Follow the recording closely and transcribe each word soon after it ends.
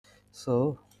So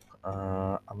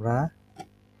আমরা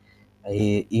এই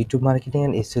YouTube marketing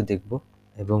and SEO দেখব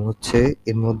এবং হচ্ছে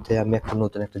এর মধ্যে আমি একটা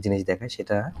নতুন একটা জিনিস দেখাই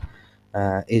সেটা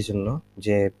এই জন্য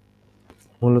যে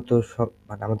মূলত সব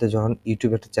মানে আমাদের যখন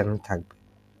ইউটিউব একটা চ্যানেল থাকবে,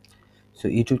 সো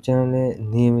ইউটিউব চ্যানেলে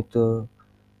নিয়মিত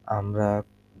আমরা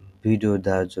ভিডিও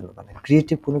দেওয়ার জন্য মানে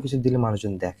ক্রিয়েটিভ কোনো কিছু দিলে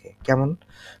মানুষজন দেখে। কেমন?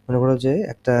 মনে করো যে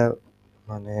একটা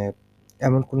মানে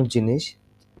এমন কোনো জিনিস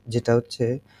যেটা হচ্ছে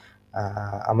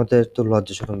আমাদের তো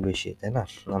লজ্জা শরম বেশি, তাই না?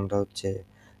 আমরা হচ্ছে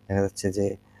দেখা যাচ্ছে যে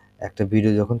একটা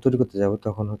ভিডিও যখন তৈরি করতে যাব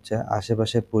তখন হচ্ছে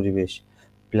আশেপাশের পরিবেশ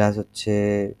প্লাস হচ্ছে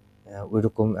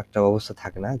ওইরকম একটা অবস্থা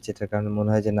থাকে না যেটার কারণে মনে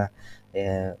হয় যে না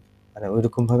মানে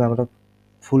ওইরকমভাবে আমরা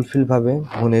ফুলফিলভাবে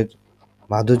মনের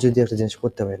মাধুর্য দিয়ে একটা জিনিস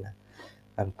করতে পারি না,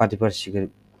 কারণ পারিপার্শ্বিকের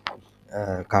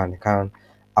কারণ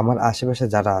আমার আশেপাশে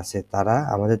যারা আছে তারা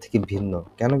আমাদের থেকে ভিন্ন।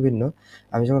 কেন ভিন্ন?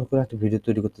 আমি যখন কোনো একটা ভিডিও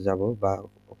তৈরি করতে যাব বা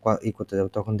করতে যাব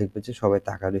তখন দেখবে যে সবাই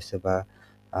তাকায় রইছে বা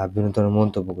বিভিন্ন ধরনের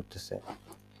মন্তব্য করতেছে।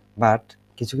 বাট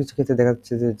কিছু ক্ষেত্রে দেখা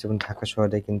যাচ্ছে যে যেমন ঢাকা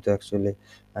শহরে কিন্তু অ্যাকচুয়ালি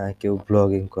কেউ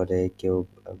ব্লগিং করে, কেউ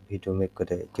ভিডিও মেক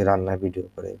করে, কেউ রান্নার ভিডিও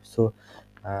করে। সো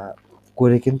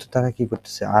করে কিন্তু তারা কি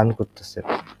করতেছে? আর্ন করতেছে।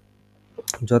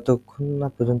 যতক্ষণ না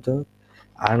পর্যন্ত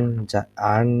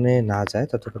আর্নে না যায়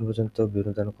ততক্ষণ পর্যন্ত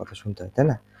বিভিন্ন ধরনের কথা শুনতে হয়, তাই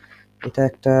না? এটা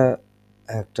একটা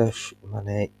একটা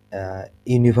মানে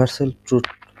ইউনিভার্সাল ট্রুথ,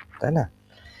 তাই না?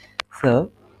 সো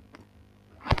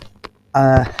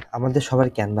আমাদের সবার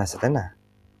ক্যানভা আছে, তাই না?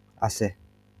 আছে।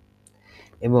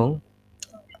 এবং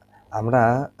আমরা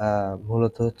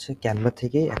মূলত হচ্ছে ক্যানভা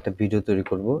থেকেই একটা ভিডিও তৈরি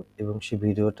করব এবং সেই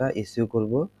ভিডিওটা এসইও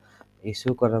করব।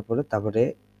 এসইও করার পরে তারপরে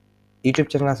ইউটিউব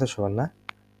চ্যানেল আছে সবার, না?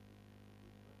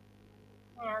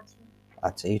 হ্যাঁ আছে।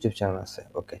 আচ্ছা, ইউটিউব চ্যানেল আছে।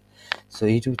 ওকে। সো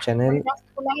ইউটিউব চ্যানেল জাস্ট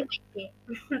খোলাই হয়েছে।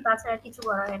 তাছাড়া কিছু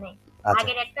করা হয় নাই। আচ্ছা,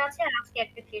 আগের একটা আছে আর আজকে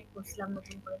একটা ক্রিয়েট করছিলাম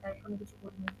নতুন করে, তার কোনো কিছু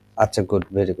করিনি। আচ্ছা, গুড,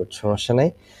 ভেরি গুড, সমস্যা নাই।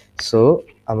 সো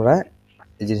আমরা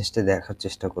এই জিনিসটা দেখার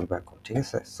চেষ্টা করবো এখন, ঠিক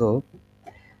আছে? সো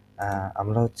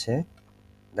আমরা হচ্ছে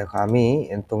দেখো আমি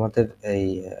তোমাদের এই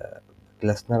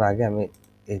ক্লাস নেওয়ার আগে আমি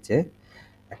এই যে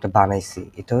একটা বানাইছি,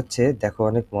 এটা হচ্ছে দেখো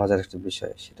অনেক মজার একটা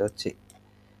বিষয়, সেটা হচ্ছে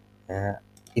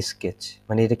স্কেচ,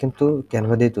 মানে এটা কিন্তু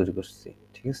ক্যানভা দিয়ে তৈরি করছি,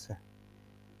 ঠিক আছে?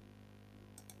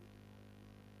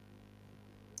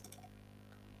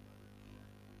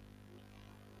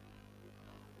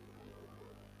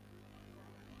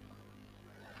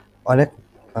 অনেক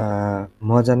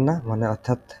মজার না? মানে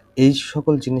অর্থাৎ এই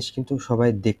সকল জিনিস কিন্তু সবাই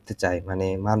দেখতে চায়, মানে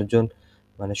মানুষজন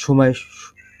মানে সময়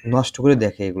নষ্ট করে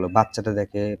দেখে এগুলো, বাচ্চাটা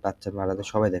দেখে, বাচ্চার মারাদের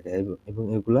সবাই দেখে এবং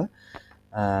এগুলা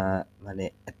মানে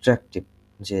অ্যাট্রাকটিভ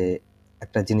যে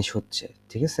একটা জিনিস হচ্ছে,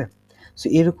 ঠিক আছে? সো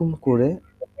এরকম করে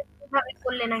কিভাবে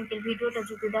করলেন আঙ্কেল? ভিডিওটা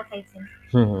যদি দেখাইতেন।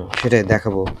 সেটাই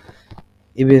দেখাবো।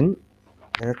 ইভেন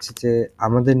দেখা যাচ্ছে যে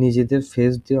আমাদের নিজেদের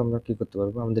ফেস দিয়ে আমরা কি করতে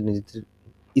পারবো, আমাদের নিজেদের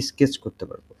স্কেচ করতে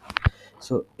পারবো।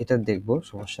 সো এটা দেখবো,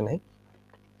 সমস্যা নাই।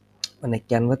 মানে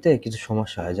ক্যানভাতে কিছু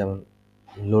সমস্যা হয়, যেমন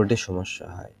লোডের সমস্যা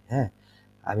হয়, হ্যাঁ?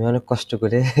 আমি অনেক কষ্ট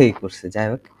করে এই করছি। যাই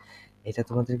হোক, এটা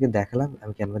তোমাদেরকে দেখালাম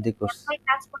আমি ক্যানভা দিয়ে করছি। ক্যানভায়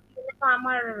কাজ করতে গেলে তো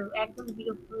আমার একদম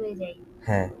বিরক্ত হয়ে যাই।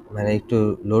 হ্যাঁ, মানে একটু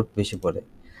লোড বেশি পড়ে।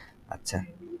 আচ্ছা,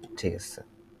 ঠিক আছে।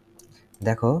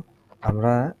 দেখো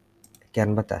আমরা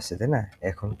ক্যানভাতে আসি, তাই না?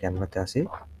 এখন ক্যানভাতে আসি,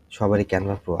 সবারই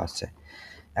ক্যানভা প্রো আছে।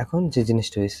 এখন যে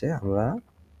জিনিসটা হয়েছে আমরা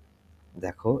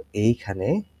দেখো এইখানে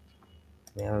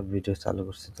আমি আমার ভিডিও চালু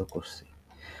করছি তো করছি।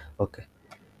 ওকে,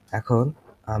 এখন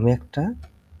আমি একটা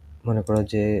মনে করো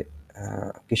যে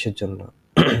কিসের জন্য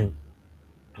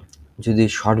যদি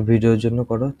শর্ট ভিডিওর জন্য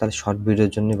করো তাহলে শর্ট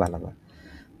ভিডিওর জন্যই বানাবা,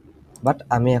 বাট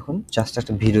আমি এখন জাস্ট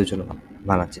একটা ভিডিওর জন্য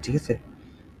বানাচ্ছি, ঠিক আছে?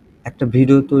 একটা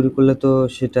ভিডিও তৈরি করলে তো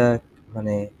সেটা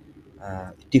মানে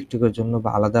টিকটকের জন্য বা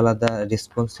আলাদা আলাদা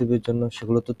রেসপন্সিভের জন্য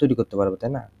সেগুলো তো তৈরি করতে পারবে,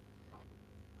 তাই না?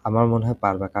 আমার মনে হয়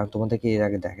পারবা, কারণ তোমাদেরকে এর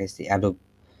আগে দেখাইছি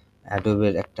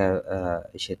অ্যাডোবের একটা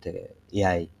ইসেতে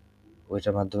এআই,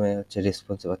 ওইটার মাধ্যমে হচ্ছে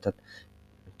রেসপন্সিভ, অর্থাৎ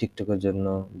টিকটকের জন্য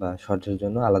বা শর্টসের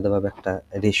জন্য আলাদাভাবে একটা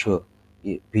রেশিও,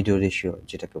 ভিডিও রেশিও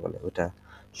যেটাকে বলে, ওটা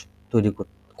তৈরি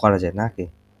করা যায় নাকি?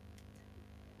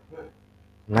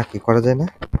 করা যায় না?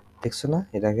 দেখছো না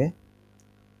এর আগে?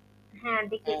 হ্যাঁ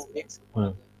দেখেছি।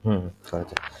 হুম হুম করা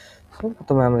যায়। So,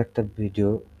 প্রথমে আমরা একটা ভিডিও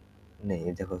নেই,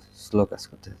 দেখো স্লো কাজ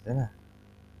করতেছে, তাই না?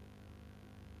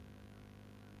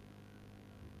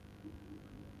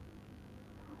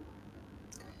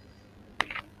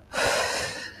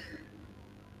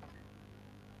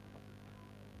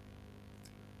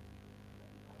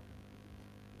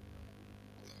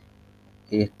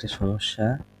 এই একটা সমস্যা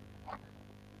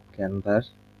ক্যানভার।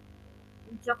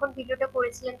 যখন ভিডিওটা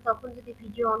করেছিলেন তখন যদি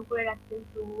ভিডিও অন করে রাখতেন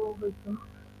তো হইতো।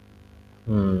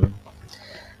 হুম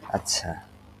আচ্ছা,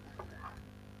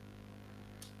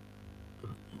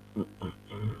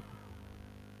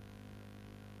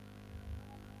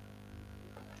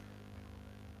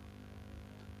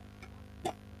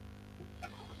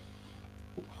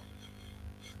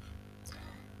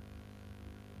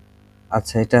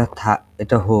 আচ্ছা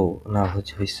এটা না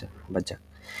হইছে বা যাক।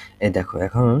 এই দেখো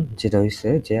এখন যেটা হইছে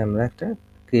যে আমরা একটা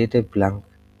ক্রিয়েট এ ব্ল্যাঙ্ক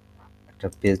একটা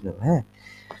পেজ নেব, হ্যাঁ?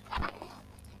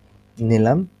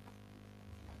 নিলাম।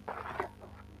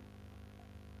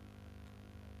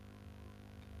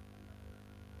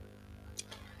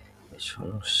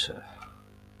 সমস্যা।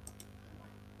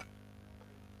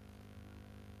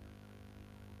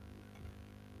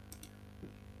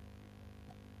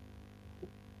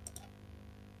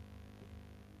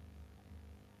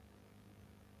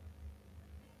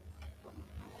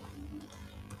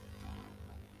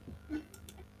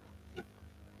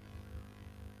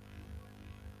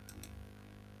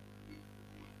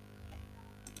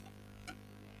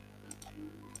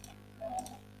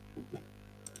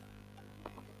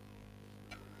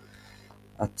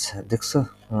 আচ্ছা দেখছো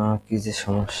কি যে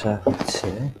সমস্যা হচ্ছে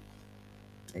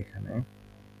এখানে।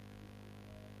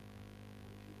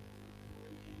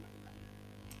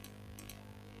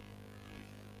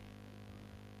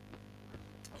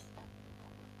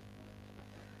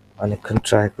 অনেকক্ষণ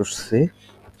ট্রাই করছি।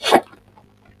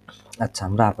 আচ্ছা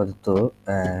আমরা আপাতত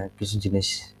কিছু জিনিস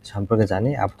সম্পর্কে জানি,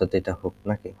 আপাতত এটা হোক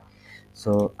নাকি?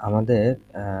 সো আমাদের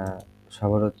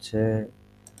সবার হচ্ছে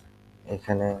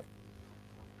এখানে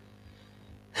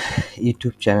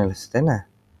ইউটিউব চ্যানেল আছে, তাই না?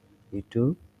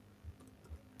 ইউটিউব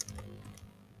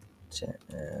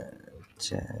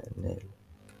চ্যানেল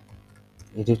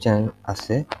ইউটিউব চ্যানেল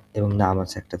আছে এবং নাম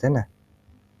আছে একটা, তাই না?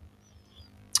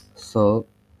 সো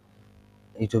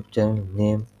ইউটিউব চ্যানেল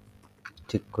নেম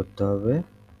ঠিক করতে হবে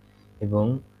এবং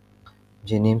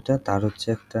যে নেমটা তার হচ্ছে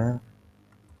একটা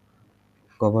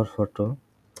কভার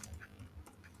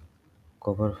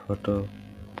ফটো,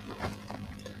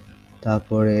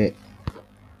 তারপরে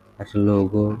একটা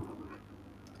লোগো,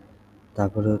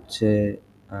 তারপরে হচ্ছে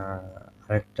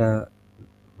আরেকটা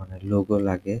মানে লোগো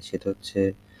লাগে, সেটা হচ্ছে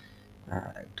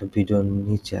একটা ভিডিওর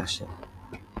নিচে আসে,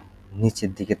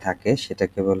 নিচের দিকে থাকে,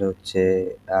 সেটাকে বলে হচ্ছে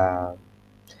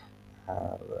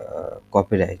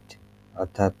কপিরাইট।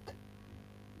 অর্থাৎ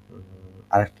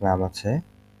আরেকটা নাম আছে,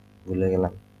 ভুলে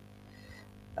গেলাম।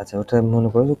 আচ্ছা ওটা মনে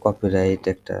করো যে কপিরাইট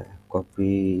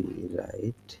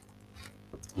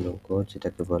লোগো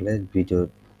যেটাকে বলে, ভিডিও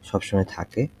সবসময়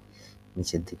থাকে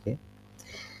নিচের দিকে।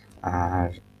 আর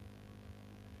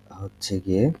হচ্ছে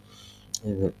গিয়ে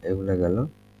এগুলো গেল।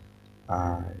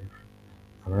 আর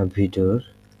আমরা ভিডিওর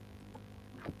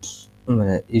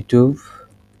মানে ইউটিউব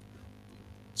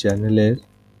চ্যানেলের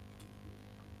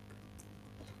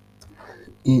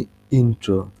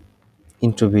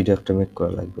ইন্ট্রো ভিডিও একটা মেক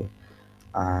করা লাগবে,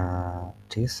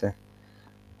 ঠিক আছে?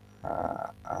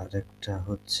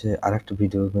 আরেকটা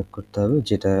ভিডিও মেক করতে হবে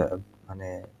যেটা মানে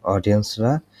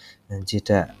অডিয়েন্সরা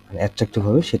যেটা মানে অ্যাট্রাক্টিভ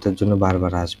হবে, সেটার জন্য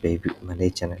বারবার আসবে মানে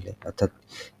এই চ্যানেলে, অর্থাৎ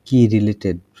কি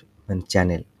রিলেটেড মানে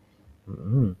চ্যানেল।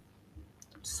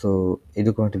 সো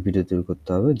এরকম একটা ভিডিও তৈরি করতে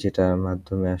হবে যেটার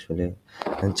মাধ্যমে আসলে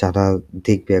যারা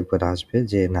দেখবে একবার আসবে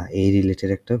যে না এই রিলেটেড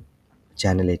একটা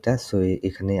চ্যানেল এটা। সো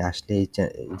এখানে আসলে এই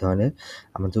ধরনের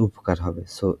আমাদের উপকার হবে।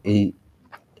 সো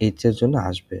এইটার জন্য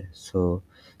আসবে। সো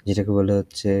যেটাকে বলে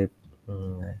হচ্ছে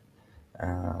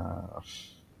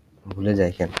ভুলে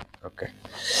যাই কেন। ওকে,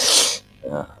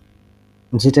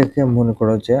 যেটাকে মনে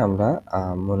করো যে আমরা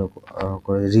মনে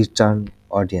করে রিটার্ন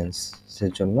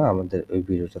অডিয়েন্সের জন্য আমাদের ওই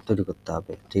ভিডিওটা তৈরি করতে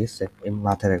হবে, ঠিক আছে?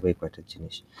 মাথায় রাখবে এই কয়টা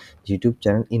জিনিস। ইউটিউব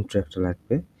চ্যানেল ইন্ট্রো একটা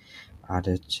লাগবে, আর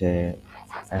হচ্ছে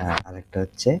আরেকটা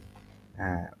হচ্ছে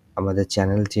আমাদের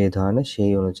চ্যানেল যে ধরনের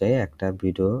সেই অনুযায়ী একটা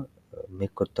ভিডিও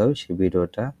মেক করতে হবে, সেই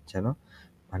ভিডিওটা যেন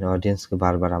মানে অডিয়েন্সকে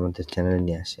বারবার আমাদের চ্যানেলে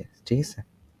নিয়ে আসে, ঠিক আছে?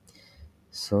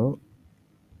 সো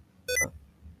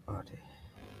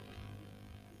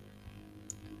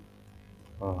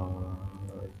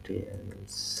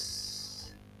অডিয়েন্স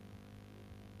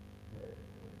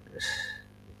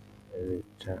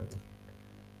রিটার্ন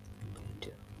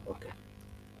ভিডিও, ওকে।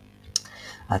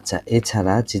 আচ্ছা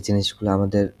এছাড়া যে জিনিসগুলো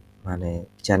আমাদের মানে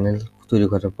চ্যানেল তৈরি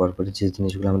করার পরে যে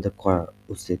জিনিসগুলো আমাদের করা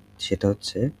উচিত সেটা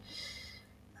হচ্ছে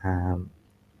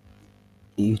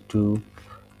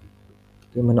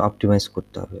ইউটিউবকে মানে অপটিমাইজ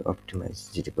করতে হবে।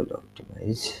 যেটা বলে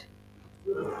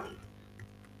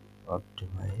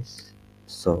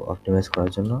অপটিমাইজ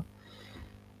করার জন্য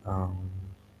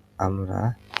আমরা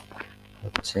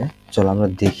চলো আমরা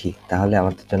দেখি, তাহলে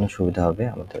আমাদের জন্য সুবিধা হবে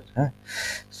আমাদের, হ্যাঁ?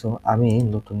 সো আমি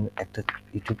নতুন একটা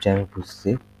ইউটিউব চ্যানেল খুলছি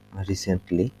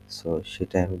রিসেন্টলি। সো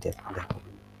সেটা আমি দেখো,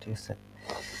 ঠিক আছে?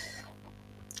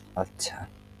 আচ্ছা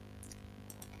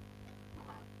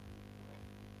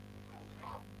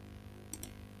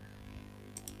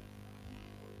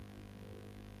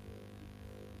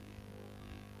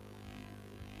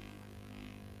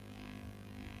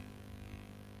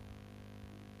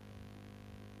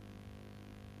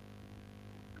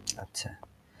আচ্ছা,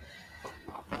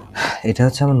 এটা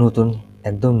হচ্ছে আমার নতুন,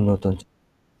 একদম নতুন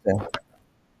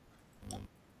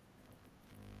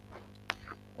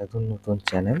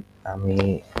চ্যানেল। আমি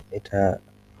এটা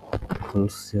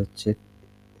খুলছি হচ্ছে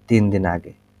 3 দিন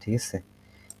আগে, ঠিক আছে?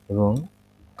 এবং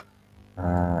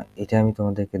এটা আমি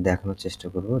তোমাদেরকে দেখানোর চেষ্টা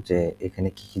করব যে এখানে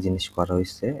কি কি জিনিস করা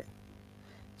হয়েছে।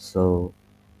 সো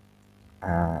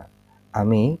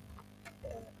আমি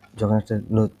যখন একটা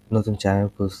নতুন চ্যানেল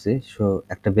খুলছি, সো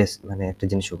একটা মানে একটা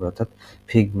জিনিস উপর, অর্থাৎ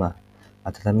ফিগমা,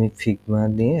 অর্থাৎ আমি ফিগমা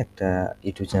নিয়ে একটা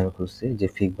ইউটিউব চ্যানেল খুলছি, যে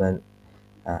ফিগমা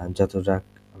যতটা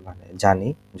মানে জানি,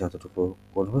 যতটুকু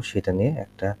করব সেটা নিয়ে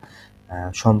একটা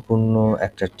সম্পূর্ণ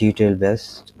একটা টিউটোরিয়াল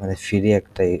বেসড মানে ফ্রি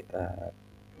একটা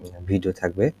ভিডিও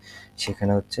থাকবে।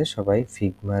 সেখানে হচ্ছে সবাই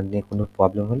ফিগমা নিয়ে কোনো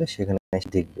প্রবলেম হলে সেখানে এসে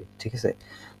দেখবে, ঠিক আছে?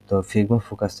 তো ফিগমা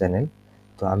ফোকাস চ্যানেল,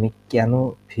 তো আমি কেন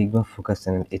ফিগমা ফোকাস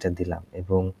চ্যানেল এটা দিলাম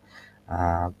এবং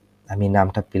আমি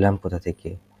নামটা পেলাম কোথা থেকে?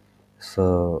 সো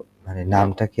মানে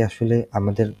নামটা কি আসলে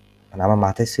আমাদের মানে আমার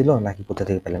মাথায় ছিল নাকি কোথা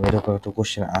থেকে পেলাম, এরকম একটা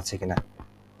কোশ্চেন আছে কিনা?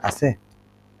 আছে?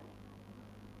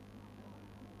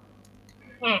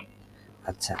 হ্যাঁ।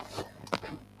 আচ্ছা,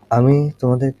 আমি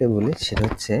তোমাদেরকে বলি, সেটা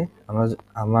হচ্ছে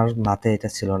আমার মাথায় এটা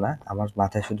ছিল না। আমার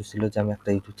মাথায় শুধু ছিল যে আমি একটা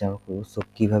ইউটিউব চ্যানেল খুলবো, সো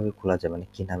কিভাবে খোলা যায়, মানে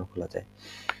কি নামে খোলা যায়।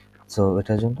 সো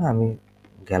এটার জন্য আমি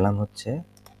গেলাম হচ্ছে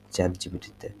চ্যাট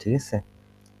জিপিটিতে, ঠিক আছে?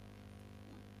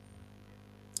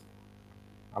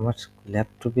 আমার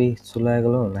ল্যাপটপে চলে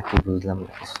গেল নাকি বুঝলাম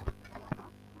না কিছু।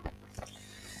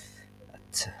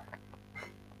 আচ্ছা,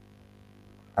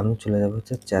 আমি চলে যাবো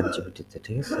হচ্ছে চ্যাট জিপিটিতে,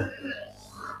 ঠিক আছে?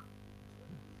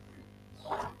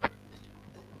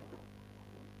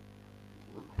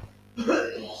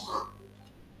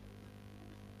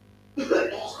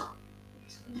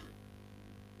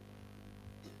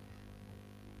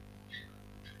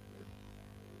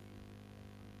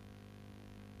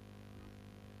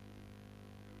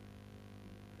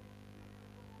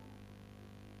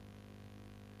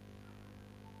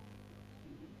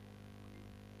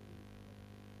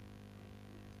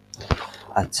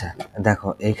 আচ্ছা, দেখো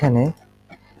এখানে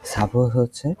সাপোজ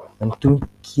হচ্ছে মানে তুমি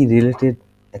কি রিলেটেড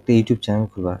একটা ইউটিউব চ্যানেল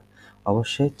খুলবা,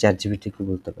 অবশ্যই চ্যাট জিপিটিকে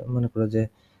বলতে হবে। মনে করো যে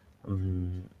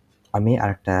আমি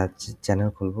আরেকটা চ্যানেল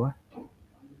খুলবো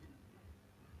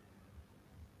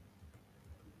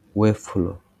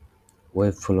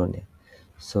ওয়েব ফ্লো নিয়ে।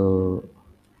 So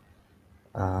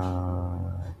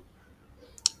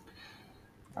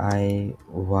I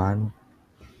want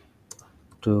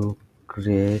to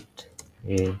create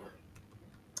a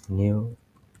new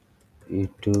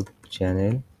YouTube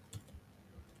channel,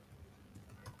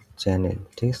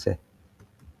 ঠিক আছে?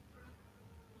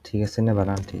 ঠিক আছে না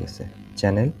বানান? ঠিক আছে,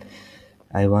 channel.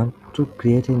 I want to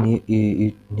create a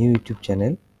new YouTube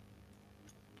channel.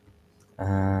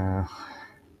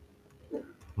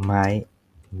 My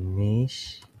niche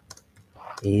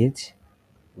is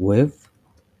web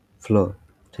flow,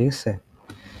 ঠিক আছে?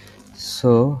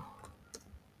 So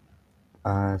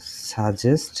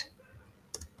suggest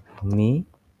me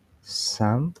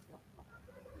some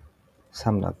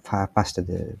না, পাঁচটা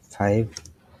দিয়ে 5,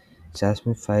 just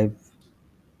me 5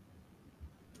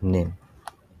 নেম।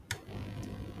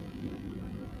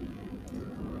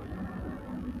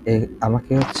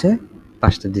 আমাকে হচ্ছে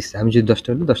 5টা দিচ্ছে, আমি যদি 10টা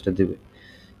হলে 10টা দিবে।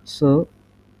 সো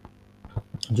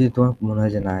যদি তোমার মনে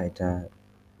হয় যে না এটা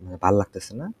মানে ভালো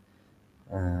লাগতেছে না,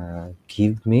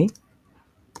 গিভ মি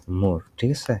মোর,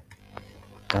 ঠিক আছে?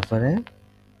 তারপরে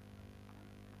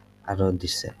আরো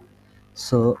দিচ্ছে।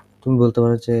 সো তুমি বলতে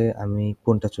পারো যে আমি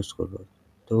কোনটা চুজ করব,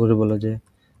 তো ওরে বলো যে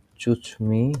চুজ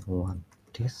মি ওয়ান,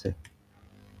 ঠিক আছে?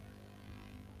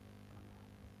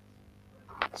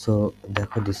 সো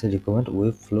দেখো দিছে রিকমেন্ড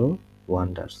ওয়েব ফ্লো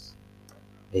ওয়ান্ডার্স,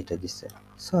 এইটা দিছে।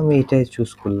 সো আমি এটাই চুজ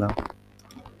করলাম।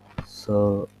 So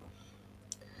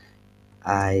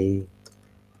I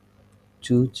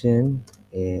chosen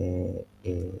a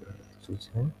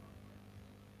chosen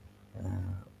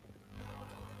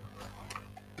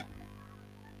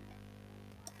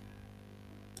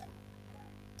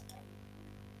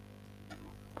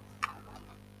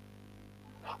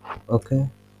ওকে,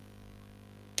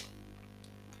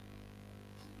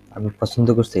 আমি পছন্দ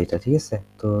করছি এটা, ঠিক আছে?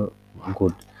 তো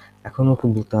গুড। এখন ওকে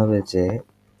বলতে হবে যে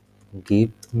give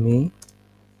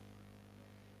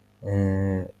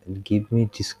me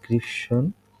description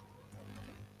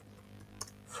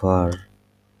for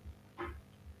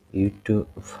YouTube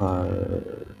for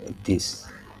this,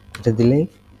 এটা দিলেই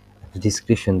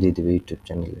ডিসক্রিপশন দিয়ে দেবে ইউটিউব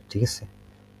চ্যানেলে, ঠিক আছে?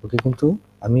 ওকে কিন্তু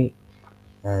আমি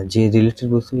যে রিলেটেড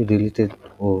বলছি রিলেটেড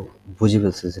ও বুঝে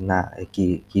ফেলছে যে না কি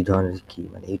কি ধরনের কি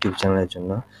মানে ইউটিউব চ্যানেলের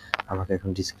জন্য আমাকে এখন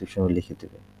ডিসক্রিপশনও লিখে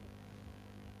দেবে।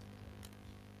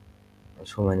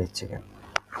 সময় নিচ্ছে কেন?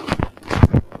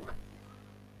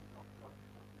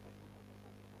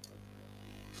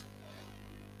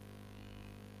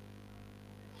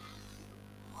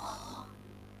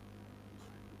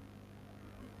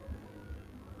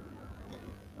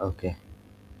 ওকে,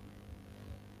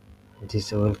 দিস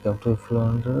ওয়েলকাম টু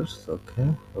ফ্লোন্ডার্স। ওকে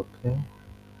ওকে,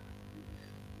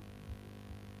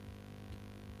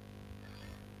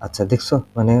 আচ্ছা দেখছো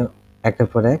মানে একের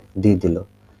পর এক দিয়ে দিল।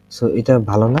 সো এটা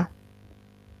ভালো না?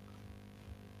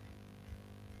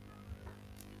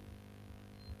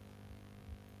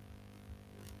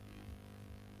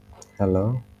 হ্যালো,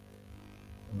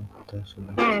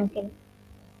 হ্যাঁ আঙ্কেল।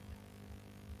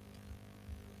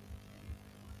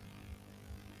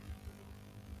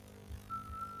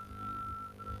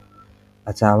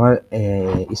 আচ্ছা আমার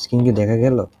স্ক্রিন কি দেখা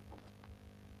গেল?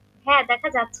 হ্যাঁ দেখা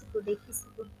যাচ্ছে তো, দেখতেছি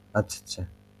তো। আচ্ছা আচ্ছা,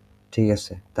 ঠিক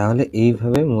আছে, তাহলে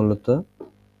এইভাবে মূলত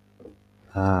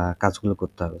কাজগুলো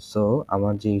করতে হবে। সো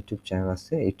আমার যে ইউটিউব চ্যানেল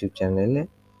আছে, ইউটিউব চ্যানেলে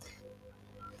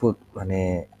মানে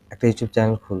একটা ইউটিউব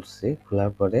চ্যানেল খুলছি,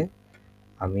 খোলার পরে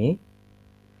আমি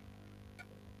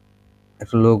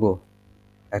একটা লোগো,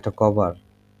 একটা কভার,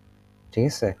 ঠিক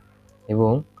আছে,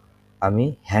 এবং আমি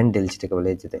হ্যান্ডেল যেটাকে বলে,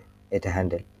 এই যে এটা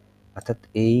হ্যান্ডেল, অর্থাৎ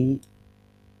এই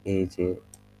এই যে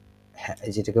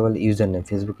যেটাকে বলে ইউজার নেম,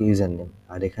 ফেসবুকে ইউজার নেম,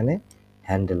 আর এখানে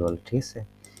হ্যান্ডেল বলে, ঠিক আছে,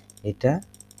 এটা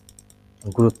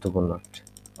গুরুত্বপূর্ণ।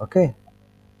 ওকে,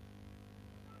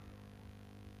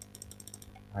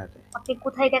 আর আপনি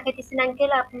কোথায় দেখাইতেছেন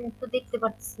আঙ্কেল? আপনি তো দেখতে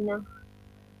পাচ্ছি না।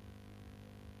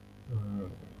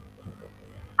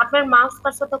 আপনার মাউস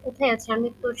কার্সরটা কোথায় আছে? আমি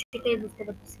তো সেটাই বুঝতে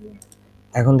পারতেছি না।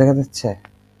 এখন দেখা যাচ্ছে?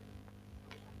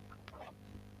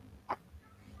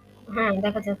 হ্যাঁ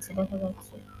দেখা যাচ্ছে, দেখা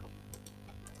যাচ্ছে।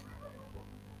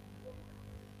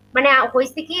 মানে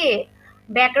হয়েছে কি,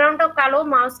 ব্যাকগ্রাউন্ডটাও কালো,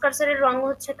 মাউস কার্সরের রং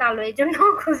হচ্ছে কালো, এই জন্য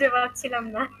খুঁজে পাচ্ছিলাম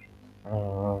না। ও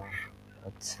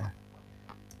আচ্ছা,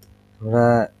 আমরা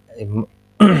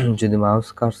যদি মাউস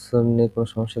কার্সর নিয়ে কোনো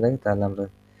সমস্যা থাকে তাহলে আমরা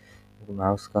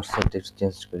মাউস কার্সরটা একটু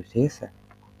চেঞ্জ করি, ঠিক আছে।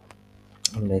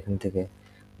 আমরা এখান থেকে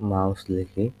মাউস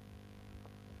লিখি,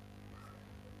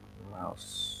 মাউস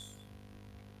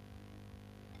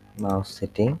মাউস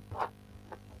সেটিং,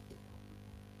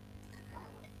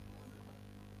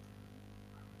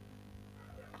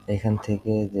 এখান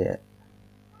থেকে যে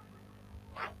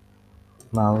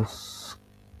মাউস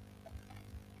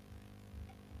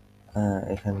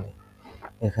এখানে,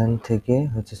 এখান থেকে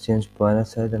হচ্ছে change pointer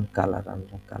size and colour,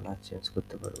 আমরা কালার চেঞ্জ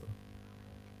করতে পারবো।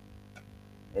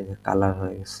 এই যে কালার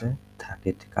হয়ে গেছে, থাকে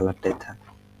কালারটাই থাক,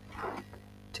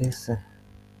 ঠিক আছে।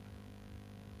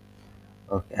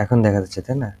 ওকে, এখন দেখা যাচ্ছে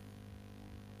তাই না?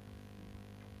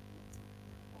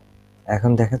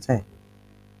 এখন দেখা যায়?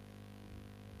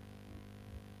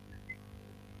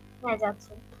 হ্যাঁ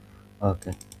যাচ্ছে।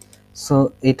 ওকে, সো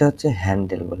এটা হচ্ছে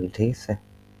হ্যান্ডেল বলে, ঠিক আছে,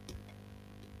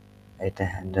 এটা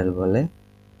হ্যান্ডেল বলে।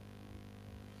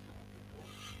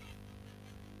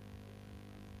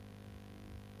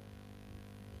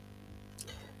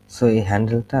 সো এই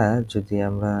হ্যান্ডেলটা যদি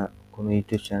আমরা কোনো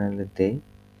ইউটিউব চ্যানেলে দেই,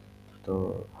 তো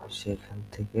সেখান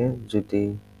থেকে যদি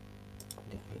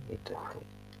দেখি এটাতে,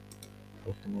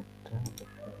 এখানে একটা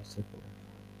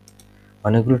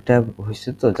অনেকগুলো ট্যাব হয়েছে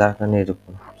তো, যার কারণে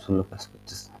এরকম স্লো কাজ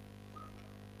করতেছে।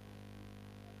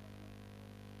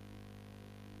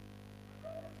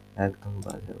 একদম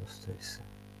বাজে অবস্থা হয়েছে।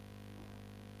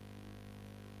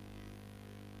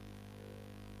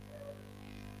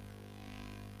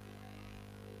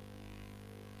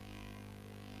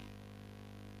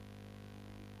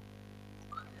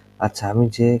 আচ্ছা আমি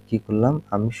যে কি করলাম,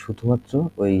 আমি শুধুমাত্র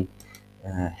ওই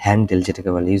হ্যান্ডেল যেটাকে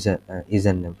বলে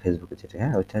ইউজার নেম ফেসবুকে যেটা,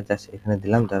 হ্যাঁ ওইটা জাস্ট এখানে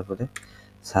দিলাম, তারপরে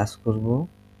সার্চ করব,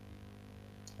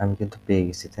 আমি কিন্তু পেয়ে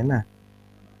গেছি তাই না,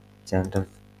 চ্যানেলটা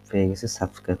পেয়ে গেছি,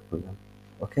 সাবস্ক্রাইব করলাম।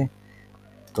 ওকে,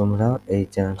 তোমরাও এই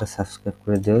চ্যানেলটা সাবস্ক্রাইব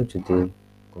করে দিও যদি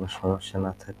কোনো সমস্যা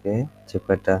না থাকে, যে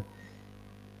কয়টা।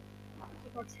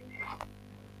 ঠিক আছে।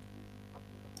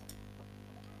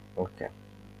 ওকে,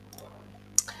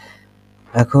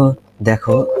 এখন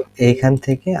দেখো এইখান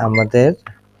থেকে আমাদের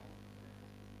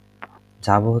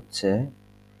যাব হচ্ছে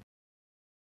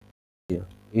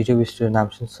ইউটিউব স্টুডিওর নাম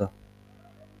শুনছো?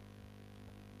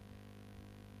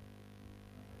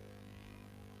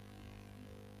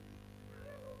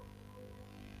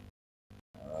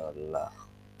 আল্লাহ,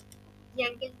 জি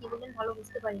আঙ্কেল, কি বললেন ভালো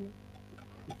বুঝতে পারিনি।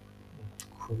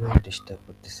 খুবই ডিস্টার্ব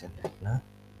করতেছে না?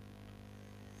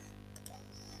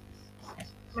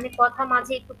 মানে কথা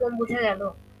মাঝে একটু কম বোঝা গেল।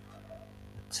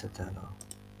 আচ্ছা দাঁড়াও,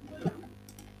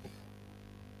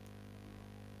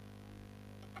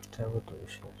 এটাও তো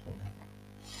বিষয় না।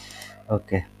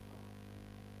 ওকে,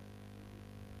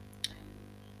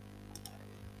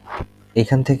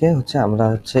 এখান থেকে হচ্ছে আমরা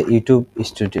হচ্ছে ইউটিউব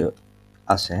স্টুডিও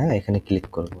আছে, হ্যাঁ এখানে ক্লিক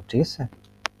করব, ঠিক আছে।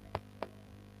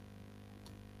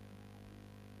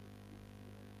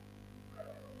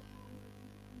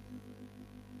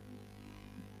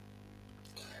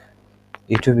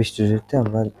 ইউটিউব স্টুডিওতে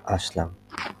আমরা আসলাম।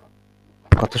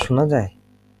 কথা শোনা যায়?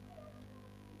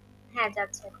 হ্যাঁ,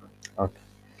 যাচ্ছে এখন। ওকে।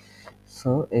 সো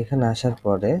এখানে আসার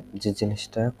পরে যে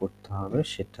জিনিসটা করতে হবে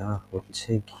সেটা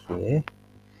হচ্ছে গিয়ে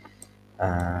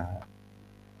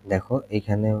দেখো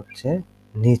এখানে হচ্ছে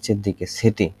নিচের দিকে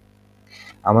সেটিং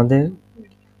আমাদের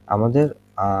আমাদের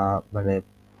মানে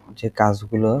যে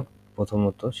কাজগুলো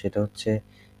প্রথমত সেটা হচ্ছে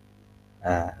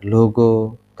লোগো,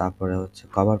 তারপরে হচ্ছে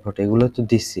কভার ফটো, এগুলো তো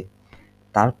দিচ্ছি।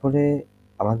 তারপরে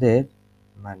আমাদের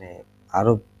মানে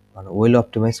আরো মানে ওয়েল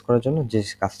অপটিমাইজ করার জন্য যে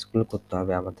কাজগুলো করতে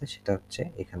হবে আমাদের সেটা হচ্ছে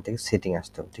এখান থেকে সেটিং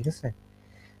আসতে হবে, ঠিক আছে?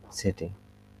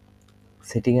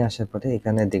 সেটিংয়ে আসার পরে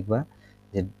এখানে দেখবা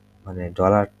যে মানে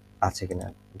ডলার আছে কিনা,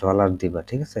 ডলার দিবা,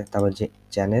 ঠিক আছে? তারপর যে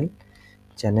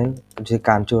চ্যানেল যদি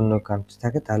কান্ট্রি অন্য কান্ট্রি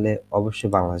থাকে তাহলে অবশ্যই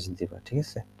বাংলাদেশ দিবা, ঠিক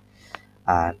আছে?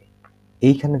 আর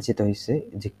এইখানে যেটা হয়েছে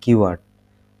যে কিওয়ার্ড,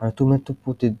 মানে তুমি তো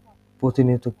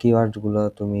প্রতিনিয়ত কিওয়ার্ডগুলো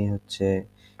তুমি হচ্ছে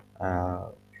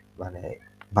মানে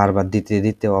বারবার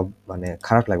দিতে মানে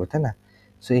খারাপ লাগবে, তাই না?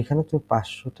 সো এখানে তুমি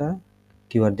 500টা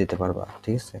কিওয়ার্ড দিতে পারবা,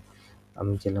 ঠিক আছে?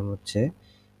 আমি দিলাম হচ্ছে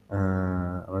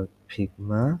আমার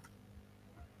ফিগমা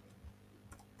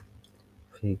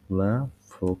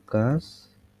ফোকাস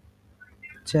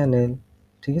চ্যানেল,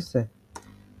 ঠিক আছে?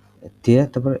 দিয়ে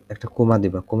তারপর একটা কোমা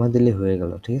দিবা, কোমা দিলে হয়ে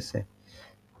গেল, ঠিক আছে?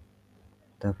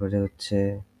 তারপরে হচ্ছে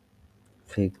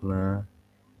ফিগমা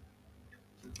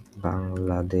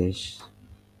বাংলাদেশ,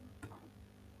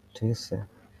 ঠিক আছে?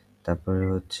 তারপরে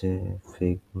হচ্ছে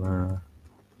ফিগমা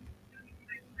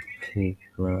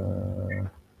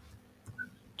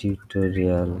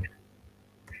টিউটোরিয়াল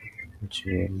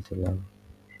দিলাম।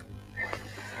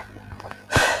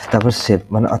 তারপর সেভ,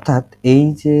 মানে অর্থাৎ এই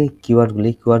যে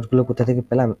কিওয়ার্ডগুলো কোথা থেকে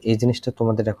পেলাম, এই জিনিসটা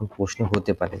তোমাদের এখন প্রশ্ন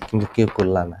হতে পারে, কিন্তু কেউ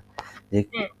করলা না যে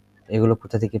এগুলো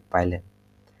কোথা থেকে পাইলেন।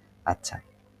 আচ্ছা,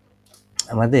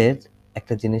 আমাদের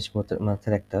একটা জিনিস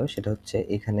মাথায় রাখতে হবে, সেটা হচ্ছে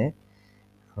এখানে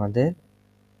আমাদের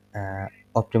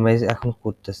অপটিমাইজ এখন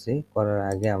করতেছি, করার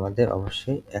আগে আমাদের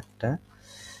অবশ্যই একটা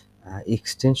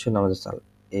এক্সটেনশন আমাদের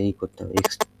এই করতে হবে,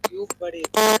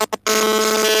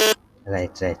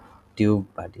 রাইট টিউব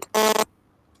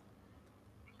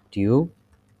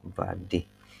বাডি,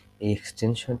 এই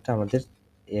এক্সটেনশনটা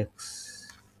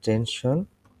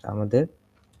আমাদের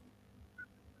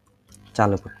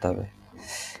চালু করতে হবে।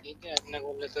 এটা না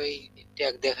করলে তো এই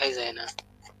ট্যাগ দেখাই যায় না।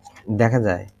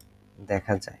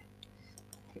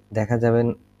 দেখা যাবে,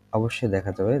 অবশ্যই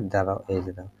দেখা যাবে। দাঁড়াও, এই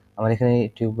যে দাও, আমার এখানে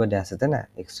টিউব বাডি আছে, তাই না?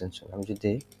 এক্সটেনশন আমি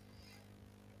যদি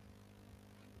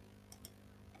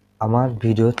আমার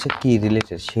ভিডিও হচ্ছে কি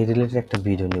রিলেটেড, সেই রিলেটেড একটা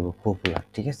ভিডিও নেব পপুলার,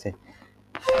 ঠিক আছে?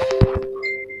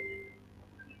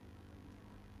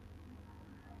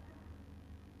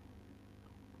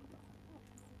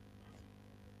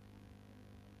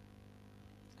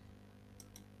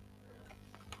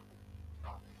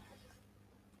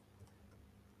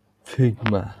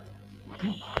 ফিগমা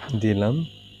দিলাম,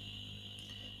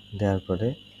 দেওয়ার পরে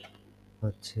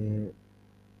হচ্ছে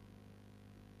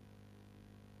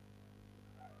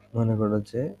মনে করো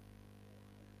যে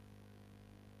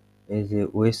এই যে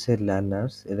ওয়েবসাইট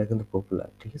লার্নার্স, এরা কিন্তু পপুলার,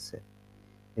 ঠিক আছে?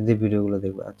 এদের ভিডিওগুলো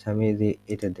দেখবো। আচ্ছা, আমি এই যে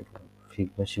এটা দেখলাম,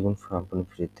 ফিগমা শিখুন সম্পূর্ণ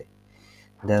ফ্রিতে।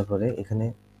 দেওয়ার পরে এখানে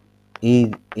এই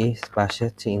পাশে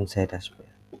হচ্ছে ইনসাইট আসবে।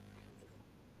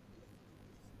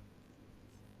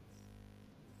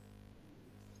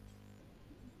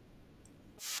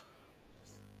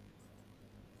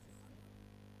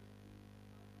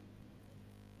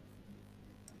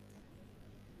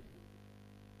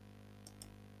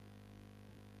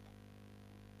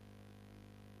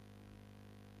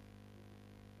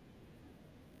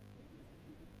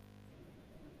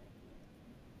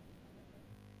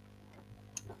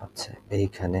 আচ্ছা,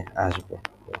 এইখানে আসবে,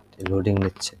 লোডিং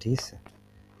নিচ্ছে, ঠিক আছে?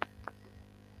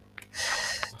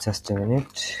 Just a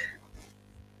minute.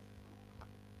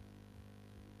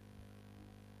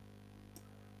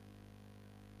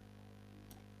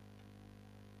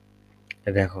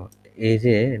 দেখো এই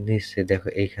যে নিচে দেখো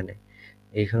এইখানে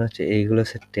হচ্ছে এইগুলো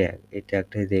হচ্ছে ট্যাগ, এই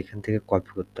ট্যাগটা এই যে এখান থেকে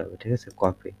কপি করতে হবে, ঠিক আছে?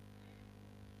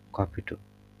 কপি টু,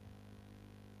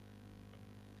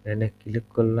 এখানে ক্লিক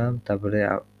করলাম, তারপরে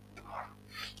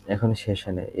এখন শেষ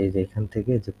হয় না, এই যে এখান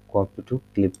থেকে যে কপি টু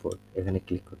ক্লিপবোর্ড, এখানে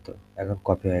ক্লিক করতে হবে। এখন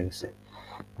কপি হয়ে গেছে।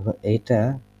 এখন এইটা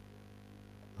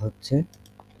হচ্ছে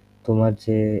তোমার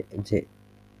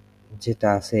যেটা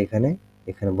আছে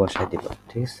এখানে বসাই দিবা,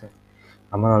 ঠিক আছে?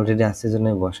 আমার অলরেডি আছে জন্য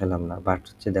আমি বসালাম না, বাট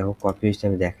হচ্ছে দেখো কপি হচ্ছে,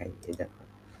 আমি দেখাই, এই দেখো,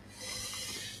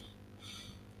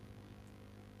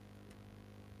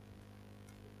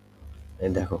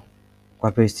 এই দেখো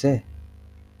কপি হচ্ছে,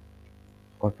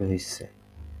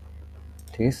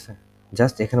 ঠিক আছে?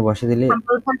 জাস্ট এখানে বসিয়ে দিলে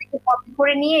আমরা ওখান থেকে কপি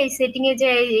করে নিয়ে এই সেটিং এ যে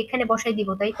এখানে বসাই দিব,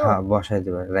 তাই তো? হ্যাঁ বসাই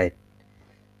দেবে, রাইট।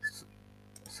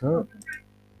 So Okay.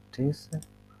 ঠিক আছে,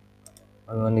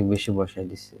 আমি অনেক বেশি বসাই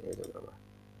দিচ্ছি, এই রে বাবা।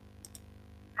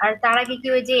 আর তার আগে কি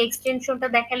ওই যে এক্সটেনশনটা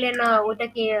দেখালেন ওটা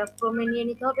কি ক্রমে নিয়ে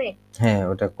নিতে হবে? হ্যাঁ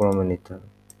ওটা ক্রমে নিতে হবে।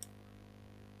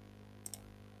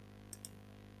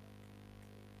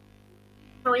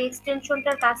 তো ওই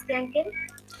এক্সটেনশনটার কাজ কি আঙ্কেল?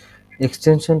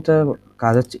 এক্সটেনশনটা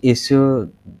কাজ হচ্ছে এসইও,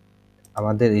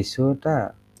 আমাদের এসইওটা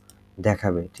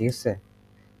দেখাবে, ঠিক আছে,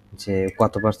 যে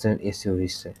কত পার্সেন্ট এসইও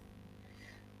হয়েছে।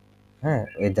 হ্যাঁ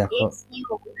এই দেখো,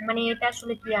 এসইও মানে এটা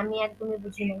আসলে কি, আমি একদমই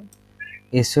বুঝি নাই।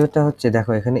 এসইওটা হচ্ছে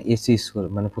দেখো এখানে এসইও স্কোর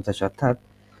মানে কোথায়, অর্থাৎ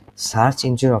সার্চ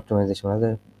ইঞ্জিন অপটিমাইজেশন,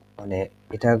 মানে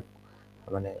এটা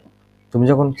মানে তুমি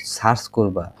যখন সার্চ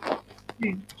করবা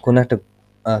হুম। কোনো একটা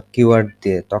কিওয়ার্ড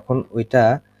দিয়ে, তখন ওইটা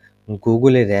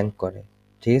গুগলে র্যাঙ্ক করে,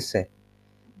 ঠিক আছে।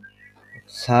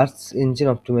 সার্চ ইঞ্জিন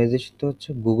অপটিমাইজেশন তো হচ্ছে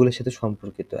গুগলের সাথে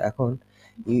সম্পর্কিত। এখন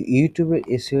ইউটিউবের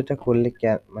এসইওটা করলে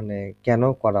মানে কেন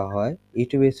করা হয়,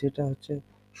 ইউটিউব এসইওটা হচ্ছে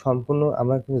সম্পূর্ণ,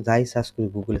 আমরা কিন্তু যাই সার্চ করি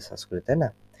গুগলে সার্চ করি, তাই না?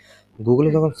 গুগলে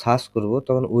হুম। যখন সার্চ করব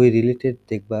তখন ওই রিলেটেড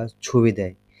দেখবা ছবি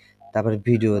দেয়, তারপরে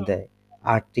ভিডিও হ্যাঁ। দেয়,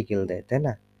 আর্টিকেল দেয়, তাই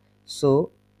না? সো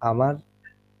আমার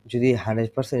যদি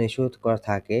 100% এসইও করা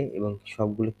থাকে এবং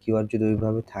সবগুলো কিওয়ার্ড যদি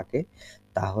ওইভাবে থাকে,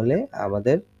 তাহলে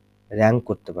আমাদের র্যাঙ্ক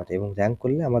করতে পারে, এবং র্যাঙ্ক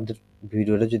করলে আমাদের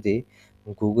ভিডিওটা যদি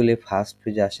গুগলে ফার্স্ট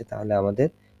পেজে আসে, তাহলে আমাদের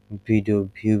ভিডিও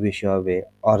ভিউ বেশি হবে,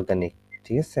 অর্গানিক,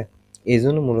 ঠিক আছে। এই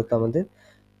জন্য মূলত আমাদের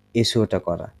এসইওটা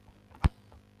করা,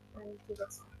 ঠিক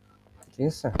আছে। ঠিক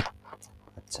আছে।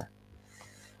 আচ্ছা,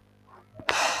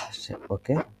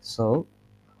 ওকে। সো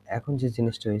এখন যে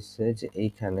জিনিসটা হচ্ছে যে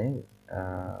এইখানে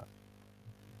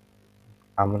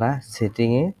আমরা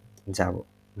সেটিংয়ে যাব,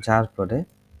 যার পরে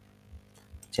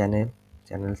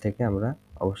চ্যানেল থেকে আমরা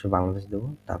অবশ্যই বাংলাদেশ দেবো,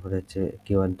 তারপরে হচ্ছে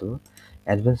কিওয়ার্ড দেবো,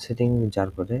 অ্যাডভান্স সেটিং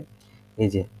যাওয়ার পরে এই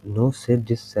যে no save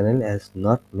this channel as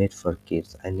not made for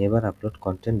kids, I never upload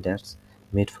content that's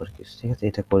made for kids, ঠিক আছে,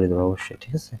 এটা করে দেবো অবশ্যই,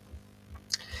 ঠিক আছে।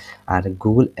 আর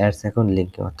গুগল অ্যাডস অ্যাকাউন্ট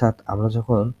লিঙ্ক, অর্থাৎ আমরা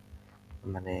যখন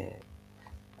মানে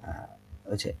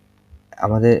ওই যে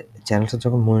আমাদের চ্যানেলটা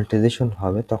যখন মনিটাইজেশন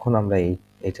হবে তখন আমরা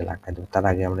এইটা লাগাই দেবো, তার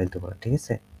আগে আমরা দেবো না, ঠিক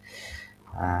আছে।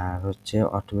 আর হচ্ছে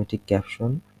অটোমেটিক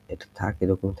ক্যাপশন, এটা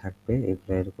এরকম থাকবে,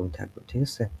 এগুলো এরকম থাকবে, ঠিক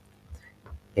আছে,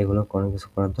 এগুলো কোনো কিছু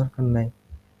করার দরকার নাই।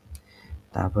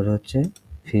 তারপরে হচ্ছে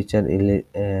ফিচার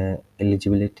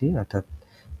এলিজিবিলিটি, অর্থাৎ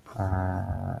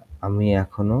আমি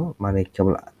এখনো মানে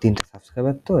কেবল 3টা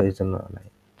সাবস্ক্রাইবার তো এই জন্য নাই,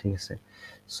 ঠিক আছে।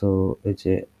 সো এই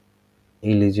যে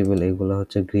এলিজিবল, এগুলো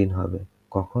হচ্ছে গ্রিন হবে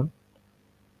কখন,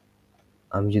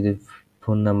 আমি যদি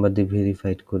ফোন নাম্বার দিয়ে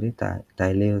ভেরিফাইড করি,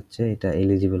 তাইলে হচ্ছে এটা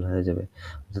এলিজিবল হয়ে যাবে,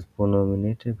 অর্থাৎ 15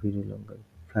 মিনিটের ভিডিও লঙ্কা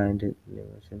ফাইন্ড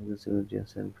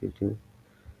ভিডিও।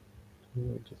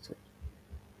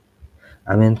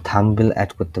 আমি থাম্বনেল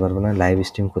অ্যাড করতে পারবো না, লাইভ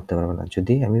স্ট্রিম করতে পারবো না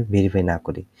যদি আমি ভেরিফাই না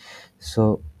করি। সো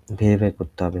ভেরিফাই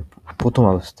করতে হবে প্রথম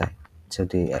অবস্থায়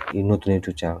যদি নতুন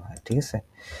ইউটিউব চ্যানেল হয়, ঠিক আছে।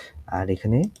 আর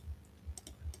এখানে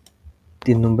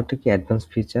 3 নম্বরটা কি অ্যাডভান্স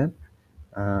ফিচার,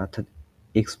 অর্থাৎ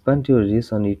expand your rich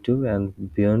on YouTube and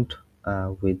beyond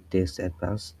with this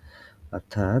advance,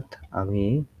 অর্থাৎ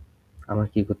আমার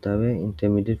কি করতে হবে,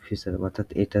 ইন্টারমিডিয়েট ফিচার, অর্থাৎ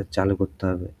এটা চালু করতে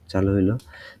হবে, চালু হইলো,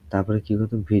 তারপরে কি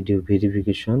করতে হবে, video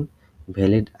verification,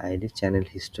 valid ID, channel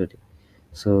history.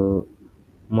 So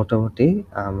মোটামুটি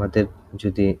আমাদের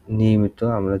যদি নিয়মিত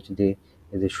আমরা যদি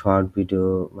এই যে শর্ট ভিডিও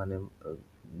মানে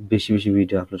বেশি বেশি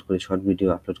ভিডিও আপলোড করি, শর্ট ভিডিও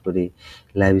আপলোড করি,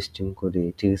 লাইভ স্ট্রিম করি,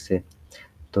 ঠিক আছে,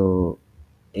 তো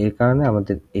এর কারণে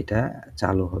আমাদের এটা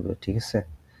চালু হবে, ঠিক আছে,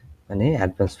 মানে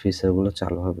অ্যাডভান্স ফিচারগুলো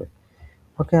চালু হবে।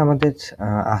 ওকে, আমাদের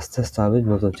আস্তে আস্তে হবে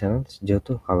নতুন চ্যানেল,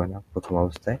 যেহেতু হবে না প্রথম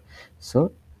অবস্থায়। সো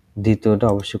দ্বিতীয়টা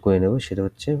অবশ্যই করে নেব, সেটা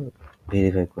হচ্ছে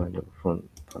ভেরিফাই করে নেব ফোন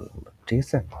নাম্বার, ঠিক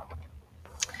আছে।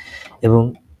 এবং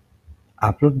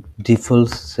আপলোড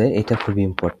ডিফল্টসে এটা খুবই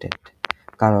ইম্পর্টেন্ট,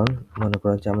 কারণ মনে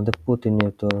করো যে আমাদের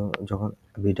প্রতিনিয়ত যখন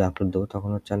ভিডিও আপলোড দেবো তখন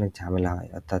হচ্ছে অনেক ঝামেলা হয়,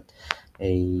 অর্থাৎ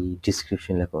এই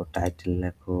ডিসক্রিপশন লেখো, টাইটেল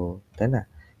লেখো, তাই না?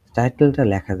 টাইটেলটা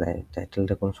লেখা যায়,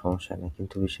 টাইটেলটা কোনো সমস্যা নেই,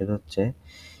 কিন্তু বিষয়টা হচ্ছে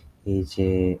এই যে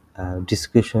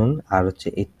ডিসক্রিপশন আর হচ্ছে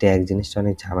এই ট্যাগ জিনিসটা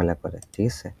অনেক ঝামেলা করে, ঠিক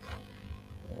আছে।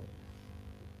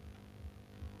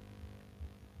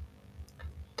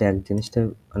 ট্যাগ জিনিসটা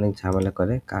অনেক ঝামেলা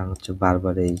করে, কারণ হচ্ছে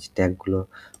বারবার এই ট্যাগগুলো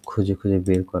খুঁজে খুঁজে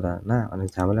বের করা না, অনেক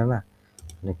ঝামেলা না,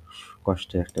 অনেক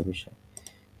কষ্টের একটা বিষয়।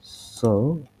 সো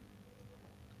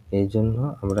এই জন্য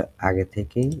আমরা আগে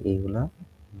থেকেই এইগুলা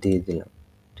দিয়ে দিলাম,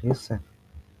 ঠিক আছে।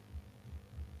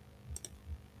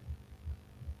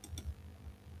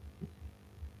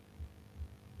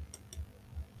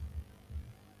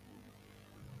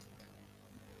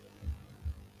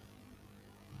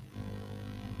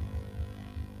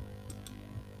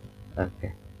 ওকে,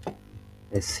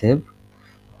 সেভ।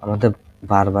 আমাদের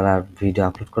বারবার আর ভিডিও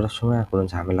আপলোড করার সময় আর কোনো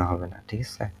ঝামেলা হবে না, ঠিক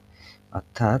আছে?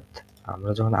 অর্থাৎ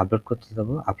আমরা যখন আপলোড করতে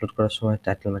যাবো, আপলোড করার সময়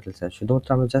টাইটেল ম্যাটেল চাই, শুধুমাত্র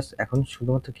আমরা জাস্ট এখন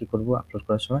শুধুমাত্র কী করবো, আপলোড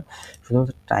করার সময়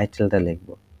শুধুমাত্র টাইটেলটা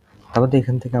লিখবো। তারপর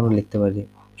এখান থেকে আমরা লিখতে পারি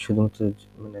শুধুমাত্র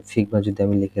মানে ফিগমা যদি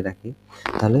আমি লিখে রাখি,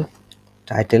 তাহলে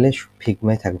টাইটেলে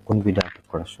ফিগমাই থাকবে কোন ভিডিও আপলোড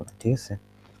করার সময়, ঠিক আছে?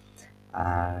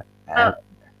 আর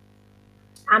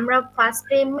আমরা ফার্স্ট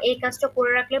টাইম এই কাজটা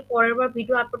করে রাখলে পরের বার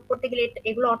ভিডিও আপলোড করতে গেলে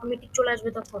এগুলো অটোমেটিক চলে আসবে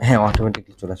তখন? হ্যাঁ,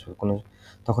 অটোমেটিকলি চলে আসবে, কোনো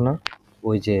তখন আর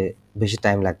ওই যে বেশি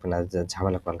টাইম লাগবে না,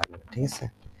 ঝামেলা করা লাগবে না, ঠিক আছে?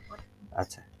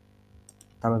 আচ্ছা,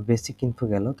 তারপর বেসিক ইনফো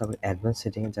গেল, তারপর অ্যাডভান্স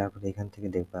সেটিংয়ে যাওয়ার পরে এখান থেকে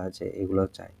দেখবা যে এগুলো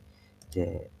চাই যে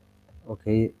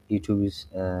ওকে ইউটিউব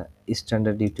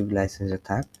স্ট্যান্ডার্ড ইউটিউব লাইসেন্সে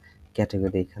থাক,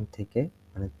 ক্যাটাগরি এখান থেকে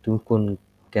মানে তুমি কোন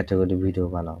ক্যাটাগরি ভিডিও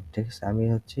বানাও, ঠিক আছে? আমি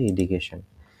হচ্ছে এডুকেশন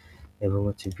এবং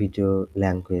হচ্ছে ভিডিও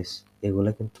ল্যাঙ্গুয়েজ, এগুলো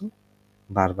কিন্তু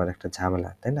বারবার একটা ঝামেলা,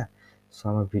 তাই না? সো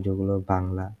আমার ভিডিওগুলো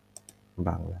বাংলা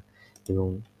এবং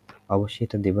অবশ্যই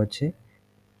এটা দেবা হচ্ছে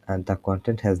the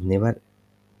content has never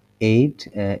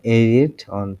aired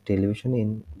on television in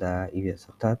the US,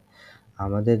 অর্থাৎ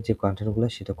আমাদের যে কন্টেন্টগুলো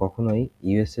সেটা কখনোই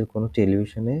ইউএস এর কোনো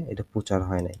টেলিভিশনে এটা প্রচার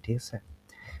হয় নাই, ঠিক আছে?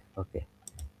 ওকে,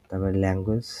 তারপরে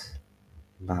ল্যাঙ্গুয়েজ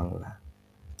বাংলা,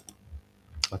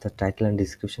 অর্থাৎ title and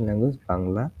description language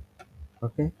Bangla.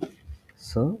 Okay,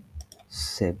 so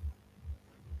save,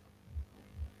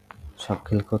 সব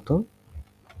খেল কত।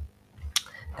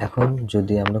 এখন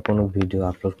যদি আমরা কোনো ভিডিও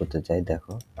আপলোড করতে যাই,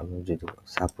 দেখো আমি যদি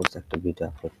সাপোজ একটা ভিডিও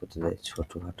আপলোড করতে যাই,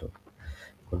 ছোটোখাটো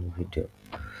কোনো ভিডিও,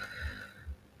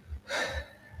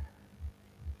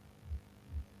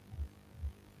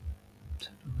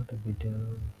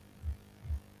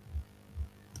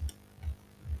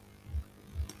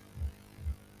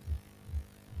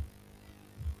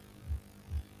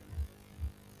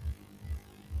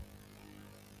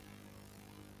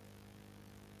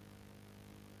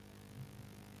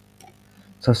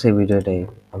 তো সেই ভিডিওটাই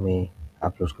আমি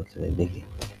আপলোড করতে যাই, দেখি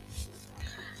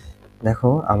দেখো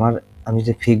আমি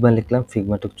যে ফিগমা লিখলাম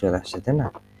ফিগমাটুক চলে আসছে, তাই না?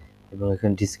 এবং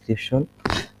এখানে ডিসক্রিপশন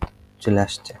চলে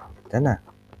আসছে, তাই না?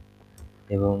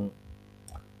 এবং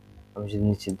আমি যদি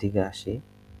নিচের দিকে আসি,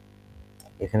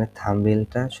 এখানে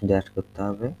থাম্বনেইলটা শুধু অ্যাড করতে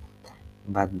হবে,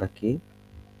 বাদ বাকি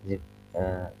যে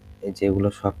যেগুলো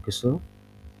সব কিছু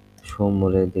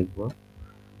সোমবারে দেখবো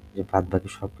যে বাদ বাকি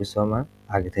সব কিছু আমার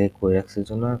আগে থেকে করে রাখার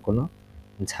জন্য আর কোনো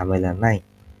ঝামেলা নাই,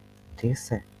 ঠিক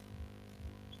আছে?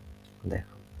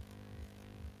 দেখো,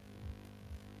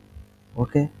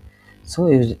 ওকে, সো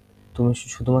তুমি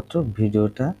শুধুমাত্র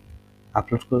ভিডিওটা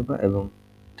আপলোড করবা এবং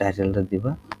টাইটেলটা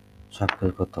দিবা, সব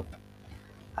ফেল করতে হবে।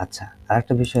 আচ্ছা,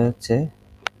 আরেকটা বিষয় হচ্ছে,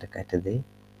 এটা কেটে দেই।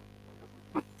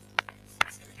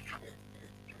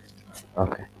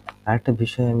 ওকে, আরেকটা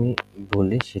বিষয় আমি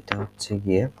বলি, সেটা হচ্ছে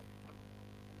গিয়ে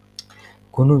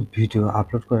কোনো ভিডিও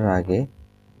আপলোড করার আগে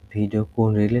ভিডিও কোন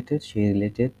রিলেটেড সেই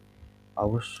রিলেটেড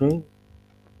অবশ্যই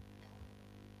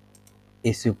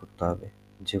এসইও করতে হবে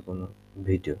যে কোনো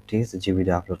ভিডিও, ঠিক আছে? যে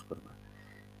ভিডিও আপলোড করবা।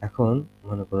 এখন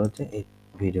মনে করো যে এই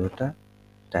ভিডিওটা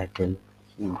টাইটেল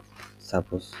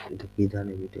সাপোজ এটা কী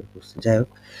ধরনের ভিডিও করছে, যাই হোক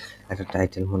একটা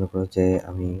টাইটেল মনে করো যে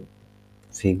আমি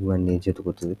ফিগমা নিয়ে যেহেতু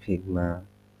করতেছি, Figma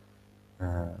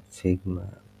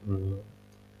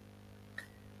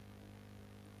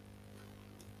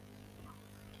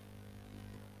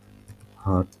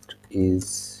what is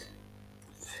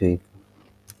Figma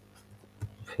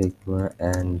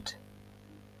and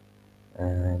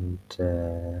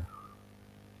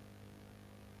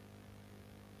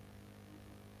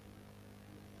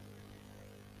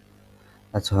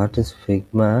আচ্ছা, what is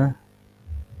Figma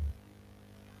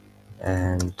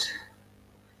and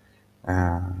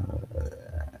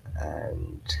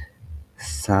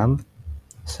some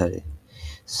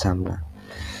না,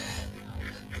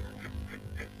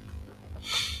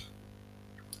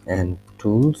 and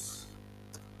tools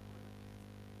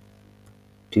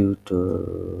tutorials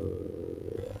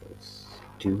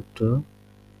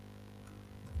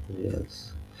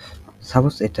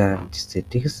সাপোজ এটা দিচ্ছে,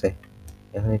 ঠিক আছে?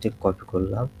 এখন এটা কপি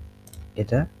করলাম,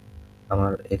 এটা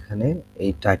আমার এখানে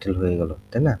এই টাইটেল হয়ে গেল,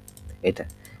 তাই না? এটা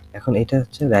এখন এটা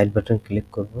হচ্ছে রাইট বাটন ক্লিক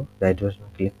করব, রাইট বাটন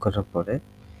ক্লিক করার পরে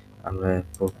আমরা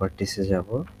প্রপার্টিসে যাব,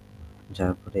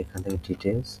 যাওয়ার পরে এখান থেকে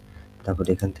ডিটেলস, তারপর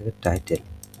এখান থেকে টাইটেল।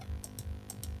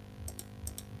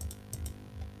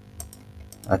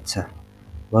 আচ্ছা,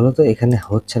 বলো তো এখানে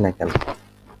হচ্ছে না কেন?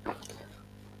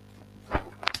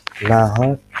 না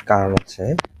হওয়ার কারণ আছে,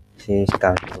 সেই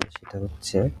কারণ সেটা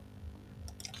হচ্ছে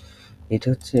এটা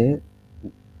হচ্ছে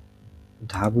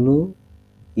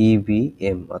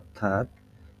WEBM, অর্থাৎ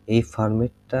এই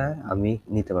ফরম্যাটটা আমি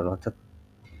নিতে পারবো, অর্থাৎ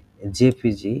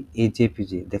জেপিজি, এই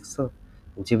জেপিজি দেখছো,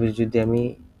 জেপিজি যদি আমি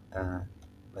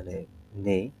মানে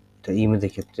নেই এটা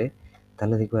ইমেজের ক্ষেত্রে,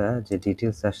 তাহলে দেখবা যে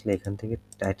ডিটেলস আসলে এখান থেকে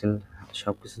টাইটেল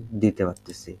সব কিছু দিতে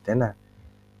পারতেছি, তাই না?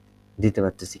 দিতে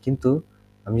পারতেছি। কিন্তু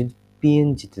আমি যদি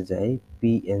পিএনজিতে যাই,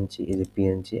 পিএনজি, এই যে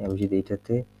পিএনজি, আমি যদি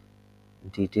এটাতে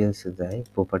ডিটেলসে যাই,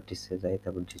 প্রপার্টিসে যাই,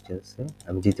 তারপর ডিটেলসে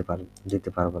আমি দিতে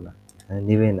পারবো না,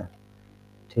 নেবে না,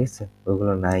 ঠিক আছে?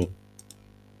 ওইগুলো নাই।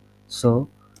 সো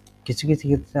কিছু কিছু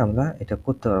ক্ষেত্রে আমরা এটা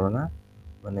করতে পারবো না,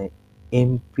 মানে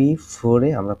MP4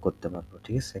 আমরা করতে পারবো,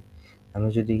 ঠিক আছে? আমরা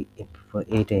যদি MP4,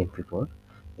 এইটা MP4,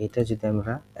 এটা যদি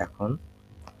আমরা এখন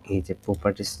এই যে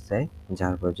প্রপার্টিস যাই,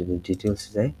 যার পর যদি ডিটেলস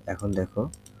যাই, এখন দেখো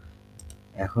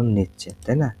এখন নিচ্ছে,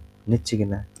 তাই না? নিচ্ছে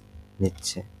কিনা?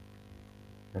 নিচ্ছে।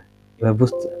 এবার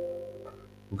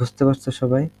বুঝতে পারছো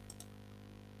সবাই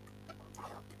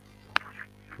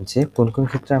যে কোন কোন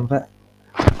ক্ষেত্রে আমরা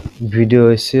ভিডিও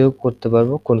এসইও করতে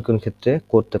পারবো, কোন কোন ক্ষেত্রে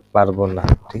করতে পারবো না,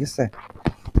 ঠিক আছে?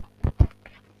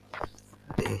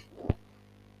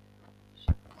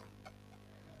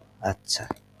 আচ্ছা,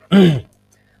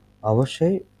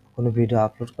 অবশ্যই কোনো ভিডিও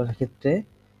আপলোড করার ক্ষেত্রে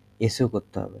এসইও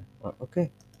করতে হবে, ওকে?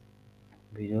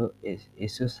 ভিডিও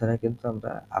এসইও ছাড়া কিন্তু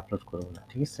আমরা আপলোড করব না,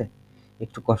 ঠিক আছে?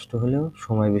 একটু কষ্ট হলেও,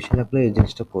 সময় বেশি লাগলেও এই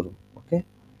জিনিসটা করব, ওকে?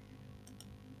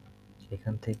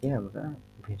 এখান থেকে আমরা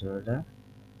ভিডিওটা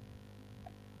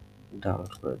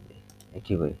ডাউনলোড করে দিই,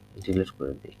 কি করি, ডিলিট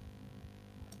করে দিই।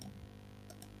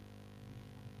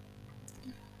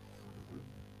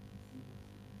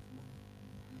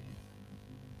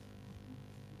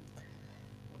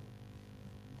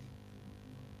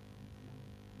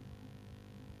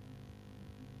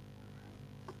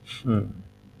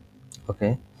 ওকে,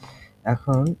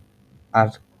 এখন আর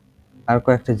আর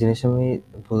কয়েকটা জিনিস আমি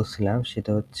বলছিলাম,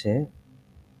 সেটা হচ্ছে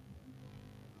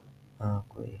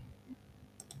কই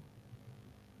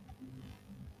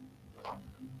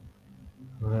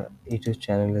আমরা ইউটিউব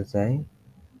চ্যানেলে যাই,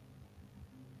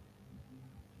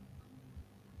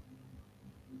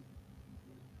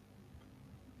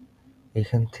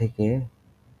 এখান থেকে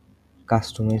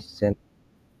কাস্টমাইজ চ্যানেল,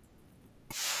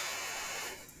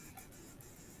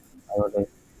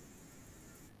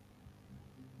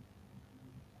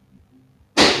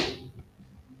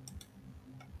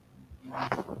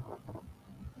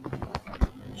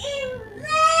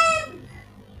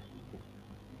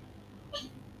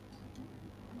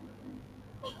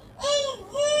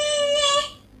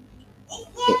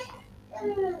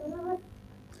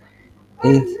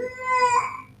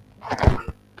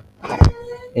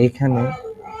 এইখানে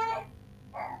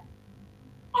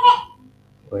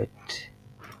ওয়েট,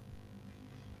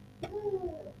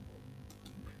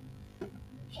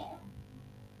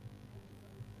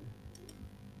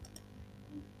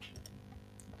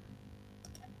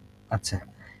 আচ্ছা,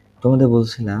 তোমাদের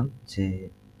বলছিলাম যে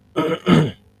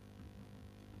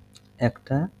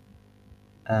একটা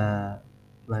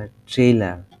মানে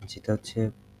ট্রেইলার, যেটা হচ্ছে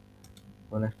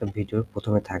কোনো একটা ভিডিওর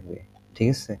প্রথমে থাকবে, ঠিক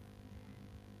আছে?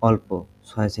 অল্প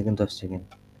 6 সেকেন্ড 10 সেকেন্ড।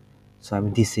 সো আমি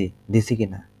দিছি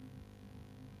কিনা?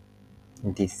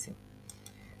 দিছি।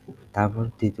 তারপর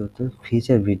দ্বিতীয়ত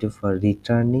feature video for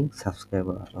returning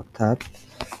subscriber, অর্থাৎ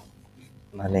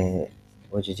মানে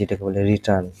ওই যে যেটাকে বলে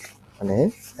রিটার্ন, মানে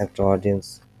একটা অডিয়েন্স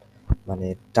মানে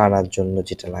টানার জন্য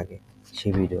যেটা লাগে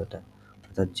সেই ভিডিওটা,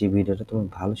 অর্থাৎ যে ভিডিওটা তোমার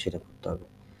ভালো সেটা করতে হবে।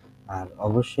 আর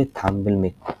অবশ্যই থাম্বনেল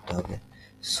মেক করতে হবে।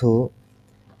 সো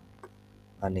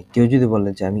মানে কেউ যদি বলে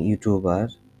যে আমি ইউটিউবার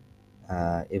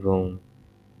এবং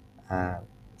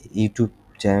ইউটিউব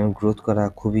চ্যানেল গ্রোথ করা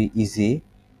খুবই ইজি,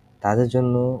 তাদের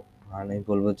জন্য মানে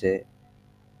বলবো যে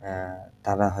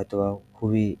তারা হয়তো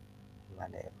খুবই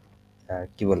মানে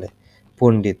কি বলে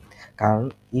পণ্ডিত, কারণ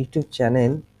YouTube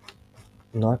channel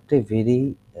not a very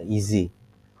easy.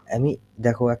 আমি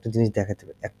দেখো একটা জিনিস দেখাতে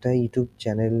পারি, একটা ইউটিউব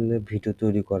চ্যানেলে ভিডিও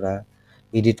তৈরি করা,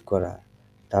 এডিট করা,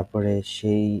 তারপরে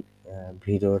সেই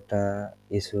ভিডিওটা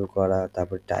এসইও করা,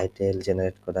 তারপরে টাইটেল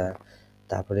জেনারেট করা,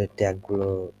 তারপরে ট্যাগগুলো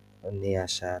নিয়ে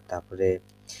আসা, তারপরে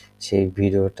সেই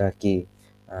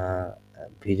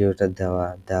ভিডিওটা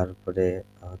দেওয়ার পরে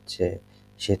হচ্ছে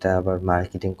সেটা আবার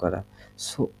মার্কেটিং করা।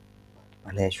 সো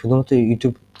মানে শুধুমাত্র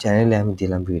ইউটিউব চ্যানেলে আমি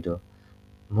দিলাম ভিডিও,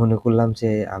 মনে করলাম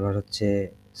যে আমার হচ্ছে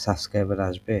সাবস্ক্রাইবার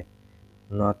আসবে,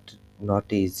 নট নট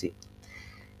ইজি।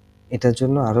 এটার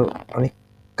জন্য আরও অনেক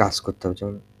কাজ করতে হবে,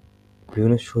 যেমন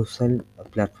বিভিন্ন সোশ্যাল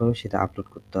প্ল্যাটফর্মে সেটা আপলোড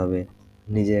করতে হবে,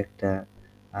 নিজে একটা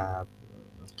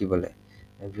কি বলে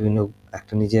বিভিন্ন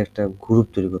নিজের একটা গ্রুপ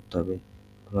তৈরি করতে হবে,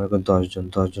 মনে করো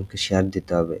 10জনকে শেয়ার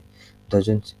দিতে হবে,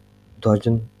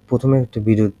 10জন প্রথমে একটা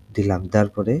ভিডিও দিলাম,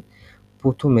 তারপরে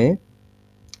প্রথমে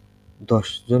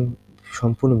 10জন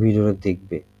সম্পূর্ণ ভিডিওটা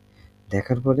দেখবে,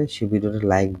 দেখার পরে সে ভিডিওটা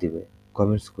লাইক দিবে,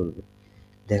 কমেন্টস করবে,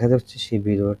 দেখা যাচ্ছে সেই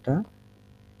ভিডিওটা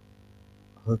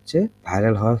হচ্ছে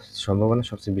ভাইরাল হওয়ার সম্ভাবনা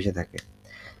সবচেয়ে বেশি থাকে।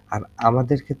 আর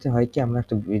আমাদের ক্ষেত্রে হয় কি, আমরা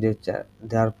একটা ভিডিও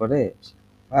দেওয়ার পরে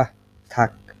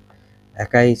থাক,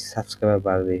 একাই সাবস্ক্রাইবার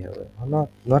বাড়বেই হবে,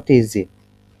 নট ইজি।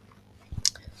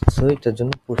 সো এটার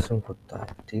জন্য পরিশ্রম করতে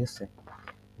হয়, ঠিক আছে।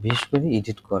 বিশেষ করে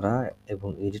এডিট করা, এবং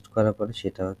এডিট করার পরে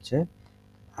সেটা হচ্ছে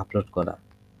আপলোড করা,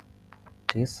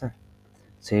 ঠিক আছে।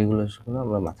 সেইগুলো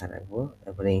আমরা মাথায় রাখবো।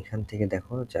 এবারে এইখান থেকে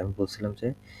দেখো, যে আমি বলছিলাম যে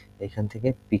এখান থেকে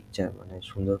পিকচার, মানে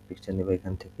সুন্দর পিকচার নেবে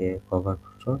এখান থেকে, কভার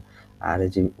ফটো, আর এই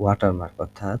যে ওয়াটারমার্ক,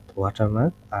 অর্থাৎ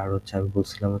ওয়াটারমার্ক, আর হচ্ছে আমি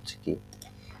বলছিলাম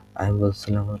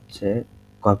হচ্ছে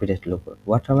কপিরাইট লোগো।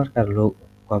 ওয়াটারমার্ক আর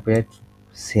কপিরাইট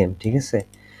সেম, ঠিক আছে।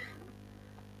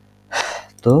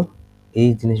 তো এই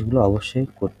জিনিসগুলো অবশ্যই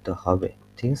করতে হবে,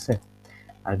 ঠিক আছে।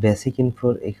 আর বেসিক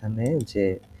ইনফোর এখানে যে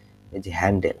এই যে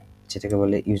হ্যান্ডেল, যেটাকে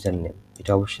বলে ইউজার নেম,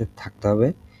 এটা অবশ্যই থাকতে হবে।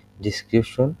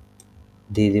 ডিসক্রিপশন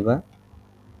দিয়ে দিবা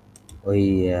ওই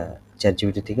চ্যাট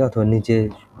জিপিটি থেকে, অথবা নিজে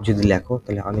যদি লেখো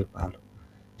তাহলে অনেক ভালো,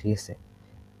 ঠিক আছে।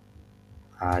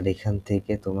 আর এখান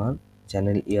থেকে তোমার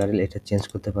চ্যানেল ইউআরএল এটা চেঞ্জ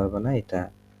করতে পারবে না, এটা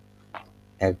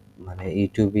মানে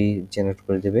ইউটিউবই জেনারেট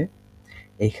করে দেবে।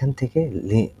 এইখান থেকে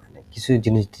মানে কিছু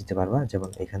জিনিস দিতে পারবা, যেমন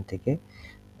এখান থেকে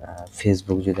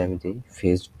ফেসবুক যদি আমি দিই,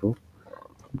 ফেসবুক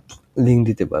লিঙ্ক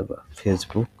দিতে পারবা,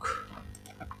 ফেসবুক,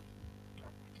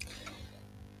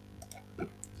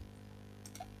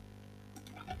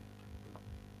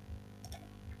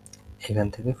 এখান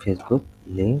থেকে ফেসবুক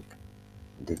লিঙ্ক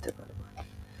দিতে পারবা।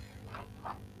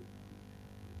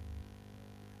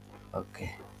 ওকে,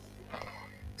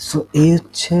 সো এই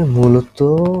হচ্ছে মূলত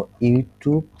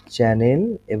ইউটিউব চ্যানেল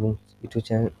এবং ইউটিউব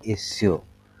চ্যানেল এসইও।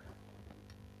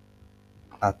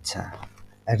 আচ্ছা,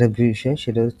 একটা বিষয়,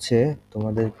 সেটা হচ্ছে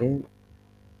তোমাদেরকে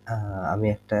আমি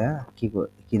একটা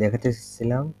কি দেখাতে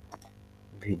এসেছিলাম,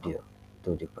 ভিডিও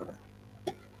তৈরি করা।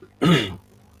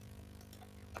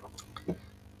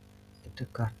 এটা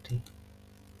কাটি,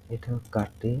 এটা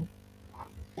কাটি,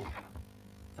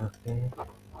 ওকে,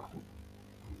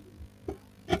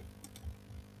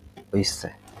 হইছে।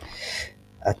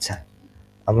 আচ্ছা,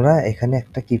 আমরা এখানে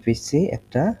একটা কি পেয়েছি,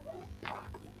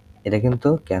 এটা কিন্তু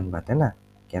ক্যানভা, তাই না?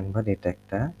 ক্যানভার এটা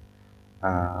একটা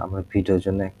আমরা ভিডিওর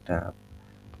জন্য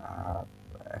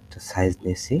একটা সাইজ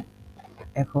নিয়েছি।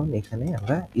 এখন এখানে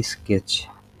আমরা স্কেচ,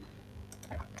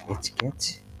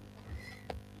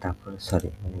 তারপরে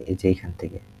মানে এই যে এখান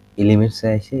থেকে এলিমেন্টসে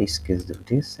এসে স্কেচ দেবো,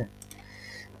 ঠিক আছে।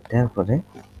 তারপরে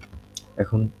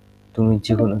এখন তুমি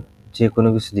যে কোনো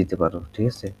কিছু দিতে পারো, ঠিক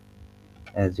আছে,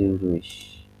 অ্যাজ ইউ উইশ।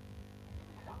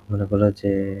 মনে করো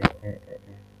যে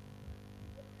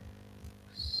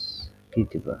কি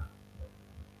দিবা,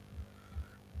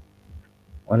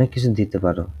 অনেক কিছু দিতে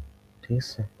পারো, ঠিক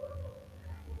আছে।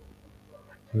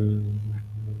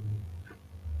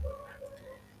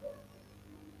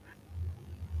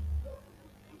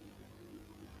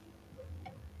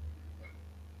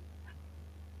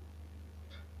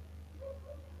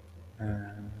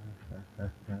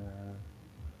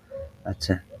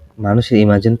 আচ্ছা, মানুষের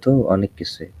ইমাজিন তো অনেক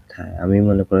কিছুই থাকে। আমি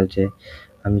মনে করি যে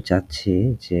আমি চাচ্ছি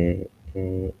যে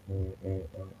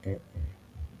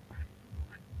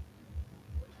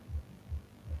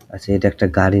আচ্ছা, এটা একটা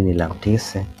গাড়ি নিলাম, ঠিক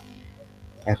আছে।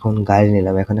 এখন গাড়ি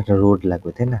নিলাম, এখন একটা রোড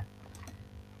লাগবে, তাই না?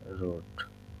 রোড,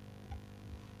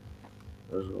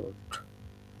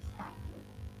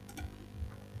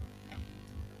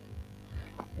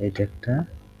 এটা একটা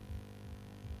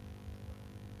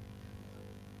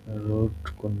রোড,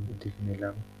 কোন দিকে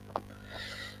নিলাম,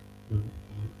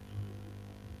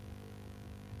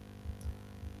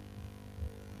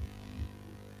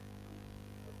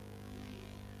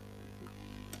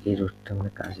 এই রোডটা আমরা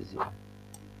কাজে দিব।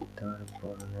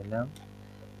 তারপর নিলাম,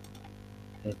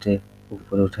 এটা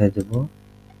উপরে উঠাই দেব,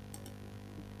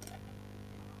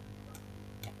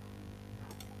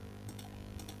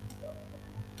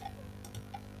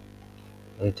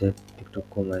 এটা একটু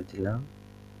কমাই দিলাম,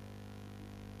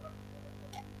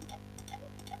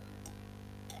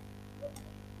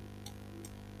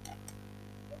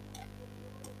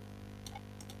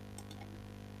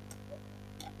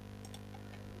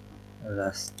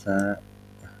 রাস্তা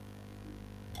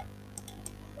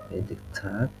এদিক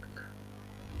থাক।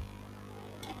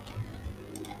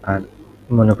 আর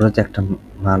মনে করো যে একটা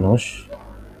মানুষ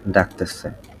ডাকতেছে,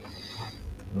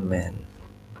 ম্যান,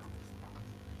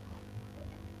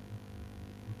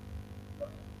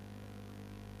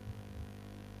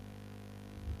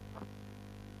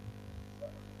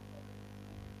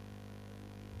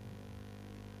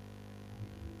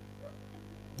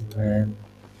 ম্যান,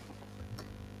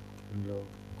 লোক,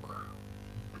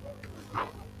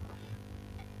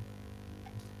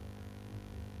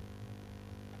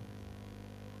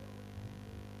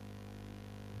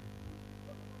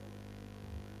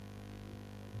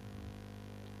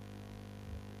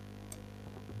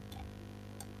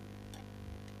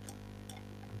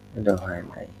 এটা হয়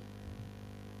নাই,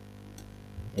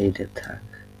 এইটা থাক।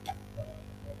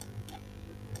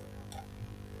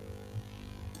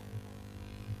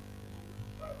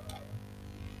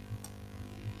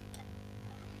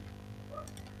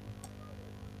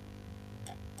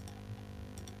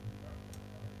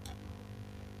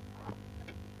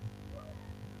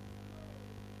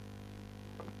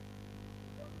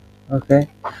 ওকে,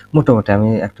 মোটামুটি আমি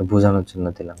একটা বোঝানোর জন্য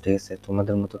দিলাম, ঠিক আছে?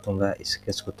 তোমাদের মতো তোমরা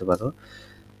স্কেচ করতে পারো।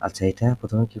 আচ্ছা, এটা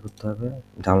প্রথমে কি করতে হবে?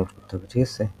 ডাউনলোড করতে হবে, ঠিক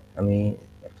আছে? আমি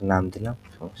একটা নাম দিলাম,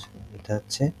 সমস্যা নেই। এটা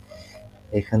হচ্ছে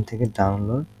এখান থেকে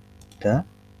ডাউনলোডটা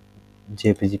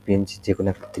জেপিজি পিএনজি যে কোনো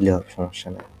একটা দিলে হবে, সমস্যা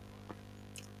নেই।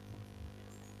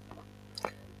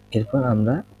 এরপর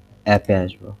আমরা অ্যাপে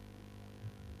আসবো।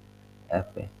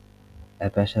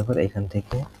 অ্যাপে আসার পর এখান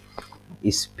থেকে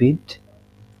স্পিড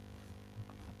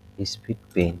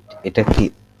পেইন্ট এটা কি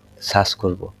সার্চ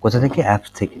করব, কোথা থেকে? অ্যাপস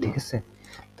থেকে, ঠিক আছে?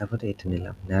 তারপরে এটা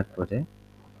নিলাম, নেওয়ার পরে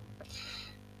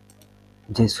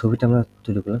যে ছবিটা আমরা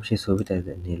তৈরি করলাম সেই ছবিটা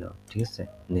নিলাম, ঠিক আছে?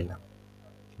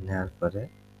 নেওয়ার পরে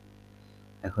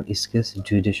এখন স্কেচ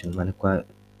ডিউরেশন মানে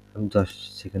আমি 10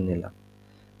 সেকেন্ড নিলাম।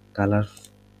 কালার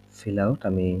ফিল আউট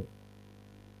আমি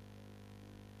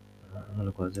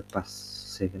মনে করো যে 5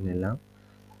 সেকেন্ড নিলাম।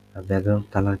 আর ব্যাকগ্রাউন্ড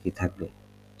কালার কি থাকবে?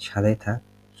 সাদাই থাক,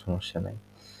 সমস্যা নাই।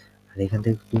 আর এখান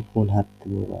থেকে তুমি কোন হাতটা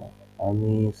নিবা?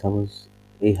 আমি সাপোজ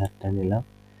এই হাতটা নিলাম।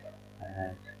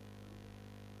 আর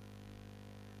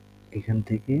এখান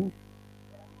থেকে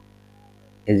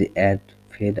এই যে অ্যাড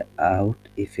ফেড আউট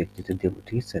ইফেক্ট এটা দেবো,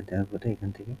 ঠিক আছে? দেওয়ার পরে এখান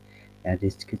থেকে অ্যাড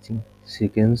স্কেচিং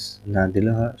সিকোয়েন্স না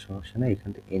দিলে হয়, সমস্যা নেই। এখান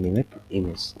থেকে অ্যানিমেট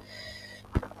ইমেজ।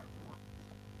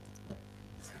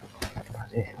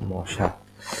 আরে মশা।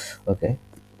 ওকে,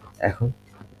 এখন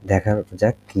দেখা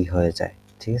যাক কি হয়ে যায়,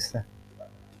 ঠিক আছে?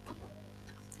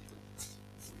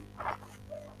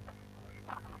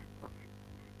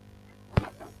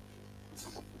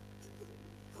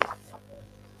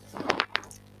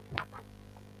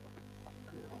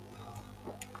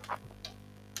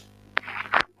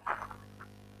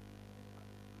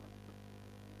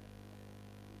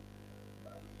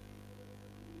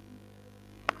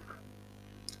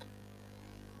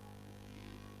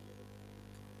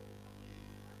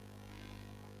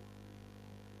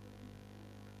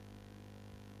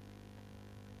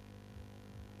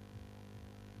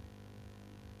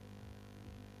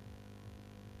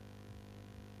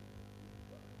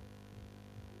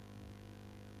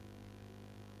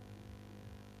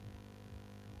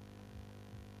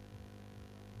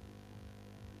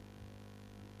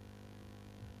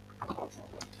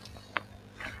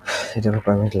 এটা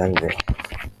কমেন্ট লাগবে,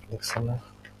 দেখছো না?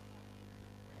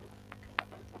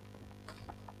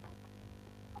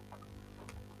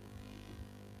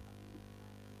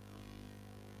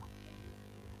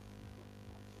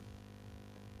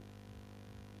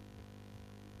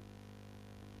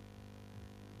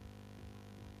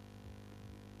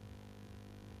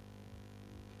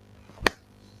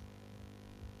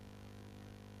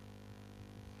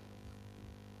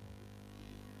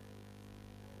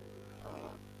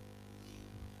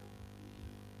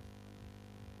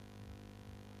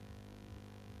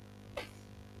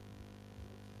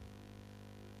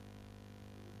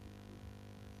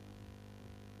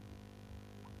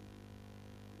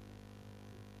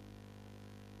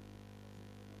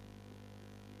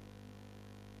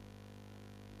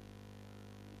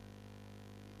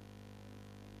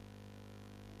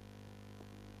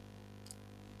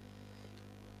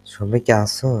 সবাই কি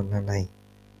আসো না নাই?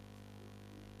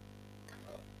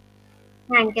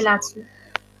 আঙ্কেল আছে।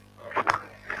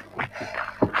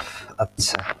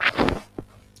 আচ্ছা,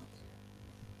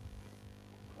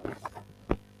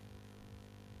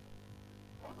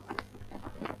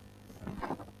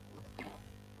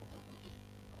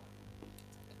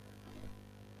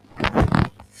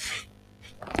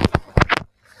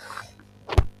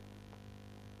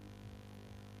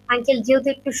 আঙ্কেল যেহেতু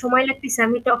একটু সময় লাগতেছে,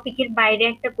 আমি টপিকের বাইরে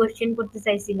একটা কোশ্চেন করতে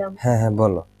চাইছিলাম। হ্যাঁ হ্যাঁ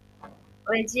বলো।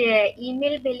 ওই যে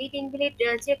ইমেল ভ্যালিড ইনভ্যালিড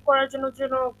চেক করার জন্য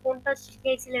কোনটা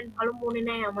শিখিয়েছিলেন, ভালো মনে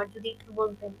নাই আমার, যদি একটু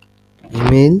বলতেন।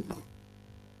 ইমেল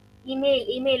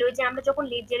ইমেল ওই যে আমরা যখন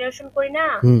লিড জেনারেশন করি না,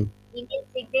 হুম ইমেল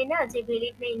চেক দেই না যে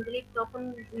ভ্যালিড না ইনভ্যালিড, তখন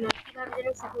কিভাবে যেন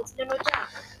শিখিয়েছিলেন ওইটা।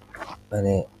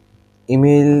 মানে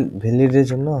ইমেল ভ্যালিডের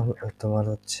জন্য তোমার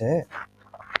হচ্ছে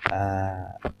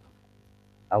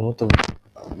আমি তো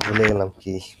ভুলে গেলাম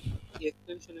কি।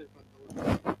 এক্সটেনশনের কথা বলছি,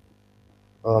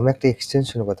 ও, আমি একটা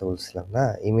এক্সটেনশনের কথা বলছিলাম না,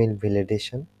 ইমেল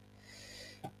ভ্যালিডেশন।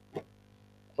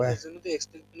 এর জন্য তো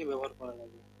এক্সটেনশনই ব্যবহার করা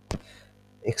লাগে।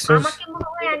 এক্সটেনশন আমাকে মনে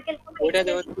হয় আঙ্কেল কোনো ওইটা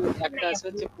দেওয়া এক্সটেনশন একটা নাই আছে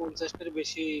আপনি। হচ্ছে 50টার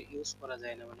বেশি ইউজ করা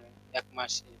যায় না, মানে এক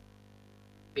মাসে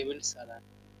পেমেন্ট ছাড়া।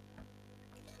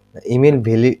 ইমেল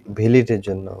ভ্যালিডের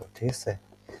জন্য, ঠিক আছে?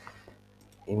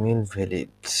 ইমেল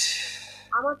ভ্যালিড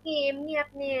আমাকে এমনি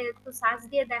আপনি তো সার্চ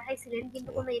দিয়ে দেখাইছিলেন, কিন্তু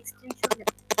কোনো এক্সটেনশন নেই।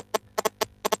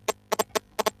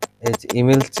 এই যে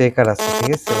ইমেল চেকার আছে,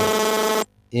 ঠিক আছে?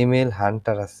 ইমেল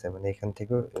হান্টার আছে, মানে এখান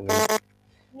থেকেও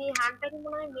আপনি হান্টারে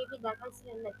মনে হয় মেবি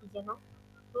দেখাইছিলেন নাকি যেন,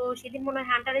 তো সেদিন মনে হয়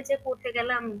হান্টারে যে করতে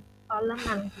গেলাম, পারলাম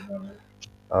না নাকি জানি।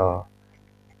 ও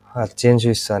হ্যাঁ, চেঞ্জ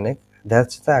হয়েছে অনেক। দেখা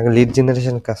যাচ্ছে তো আগে লিড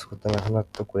জেনারেশন কাজ করতাম, এখন আর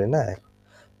তো করি না।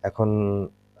 এখন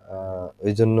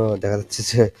ওই জন্য দেখা যাচ্ছে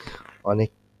যে অনেক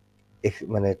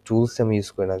মানে টুলস আমি ইউজ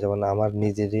করি না। যেমন আমার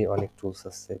নিজেরই অনেক টুলস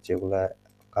আছে যেগুলা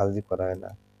কাজই করা হয়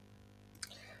না।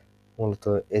 মূলত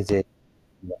এই যে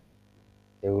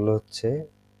এগুলো হচ্ছে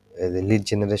এই যে লিড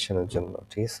জেনারেশনের জন্য,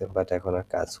 ঠিক আছে? বাট এখন আর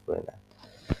কাজ করি না।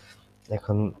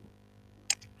 এখন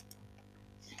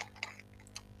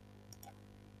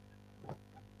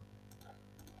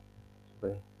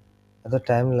এত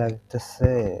টাইম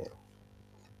লাগতেছে।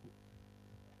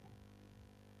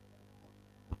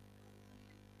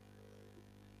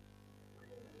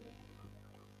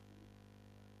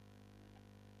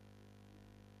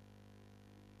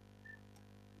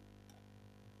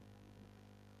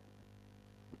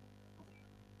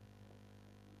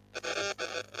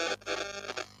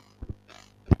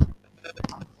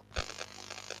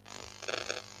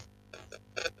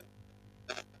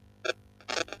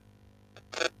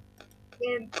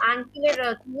 আঙ্কেলের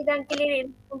তুমি আঙ্কেলের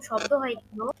এরকম শব্দ হয়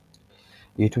কেন?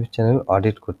 ইউটিউব চ্যানেল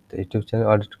অডিট করতে, ইউটিউব চ্যানেল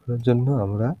অডিট করার জন্য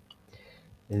আমরা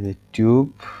এই যে টিউব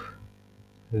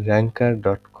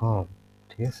ranker.com,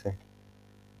 ঠিক আছে?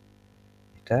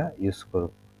 এটা ইউজ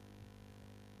করব।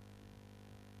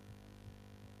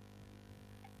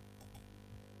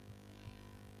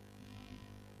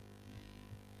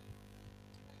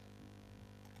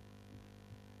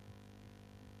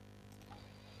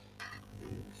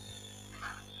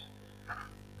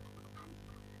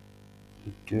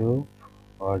 ইউটিউব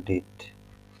অডিট,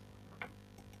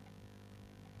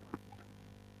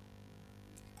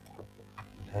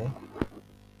 হ্যাঁ,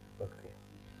 ওকে।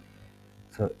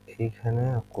 তো এইখানে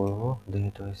করব,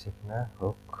 দেখি তো হয়েছে কিনা,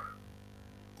 হোক।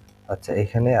 আচ্ছা,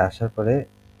 এখানে আসার পরে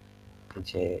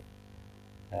যে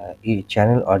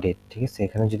চ্যানেল অডিট, ঠিক আছে?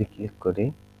 এখানে যদি ক্লিক করি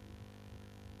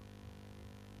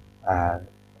আর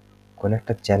কোন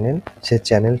একটা চ্যানেল, সে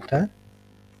চ্যানেলটা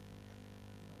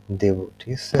দেব,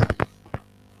 ঠিক আছে?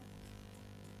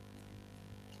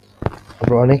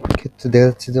 তারপর অনেক ক্ষেত্রে দেখা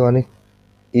যাচ্ছে যে অনেক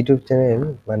ইউটিউব চ্যানেল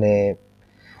মানে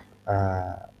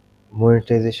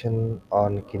মনিটাইজেশন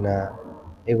অন কিনা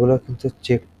এগুলো কিন্তু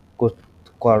চেক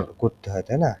করতে হয়,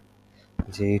 তাই না?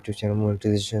 যে ইউটিউব চ্যানেল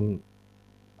মনিটাইজেশন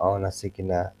অন আছে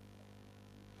কিনা,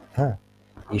 হ্যাঁ,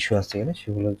 ইস্যু আছে কিনা,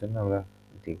 সেগুলোর জন্য আমরা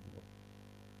দেখব।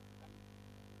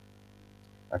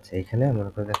 আচ্ছা, এখানে মনে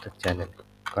করেন একটা চ্যানেল,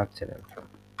 কার চ্যানেল,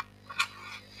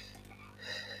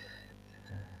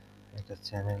 একটা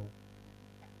চ্যানেল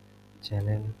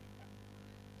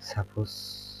সাপোজ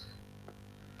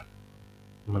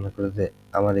মনে করে যে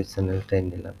আমার এই চ্যানেলটাই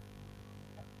নিলাম,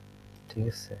 ঠিক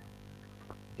আছে?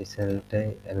 এই চ্যানেলটাই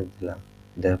আমি দিলাম,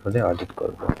 দেওয়ার পরে অডিট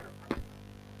করব।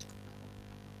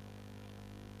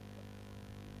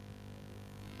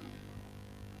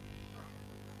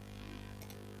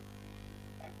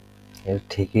 এর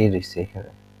ঠিকই রয়েছে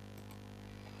এখানে।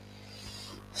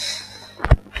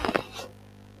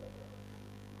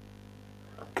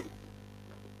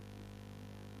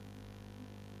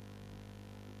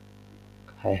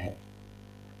 হ্যাঁ হ্যাঁ,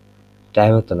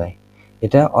 টাইমও তো নাই।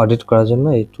 এটা অডিট করার জন্য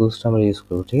এই টুলসটা আমরা ইউজ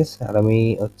করবো, ঠিক আছে? আর আমি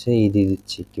হচ্ছে দিয়ে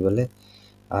দিচ্ছি, কি বলে,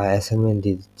 অ্যাসাইনমেন্ট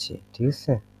দিয়ে দিচ্ছি, ঠিক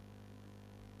আছে?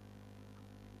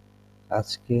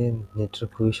 আজকে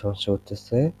নেটওয়ার্ক খুবই সমস্যা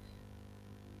করতেছে।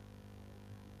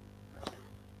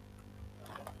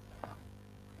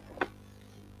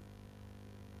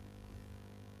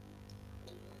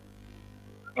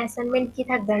 অ্যাসাইনমেন্ট কি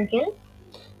থাকবে আঙ্কেল?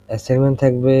 অ্যাসাইনমেন্ট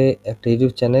থাকবে একটা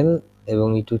ইউটিউব চ্যানেল, এবং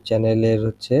ইউটিউব চ্যানেলের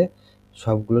হচ্ছে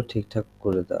সবগুলো ঠিকঠাক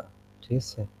করে দেওয়া, ঠিক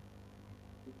আছে?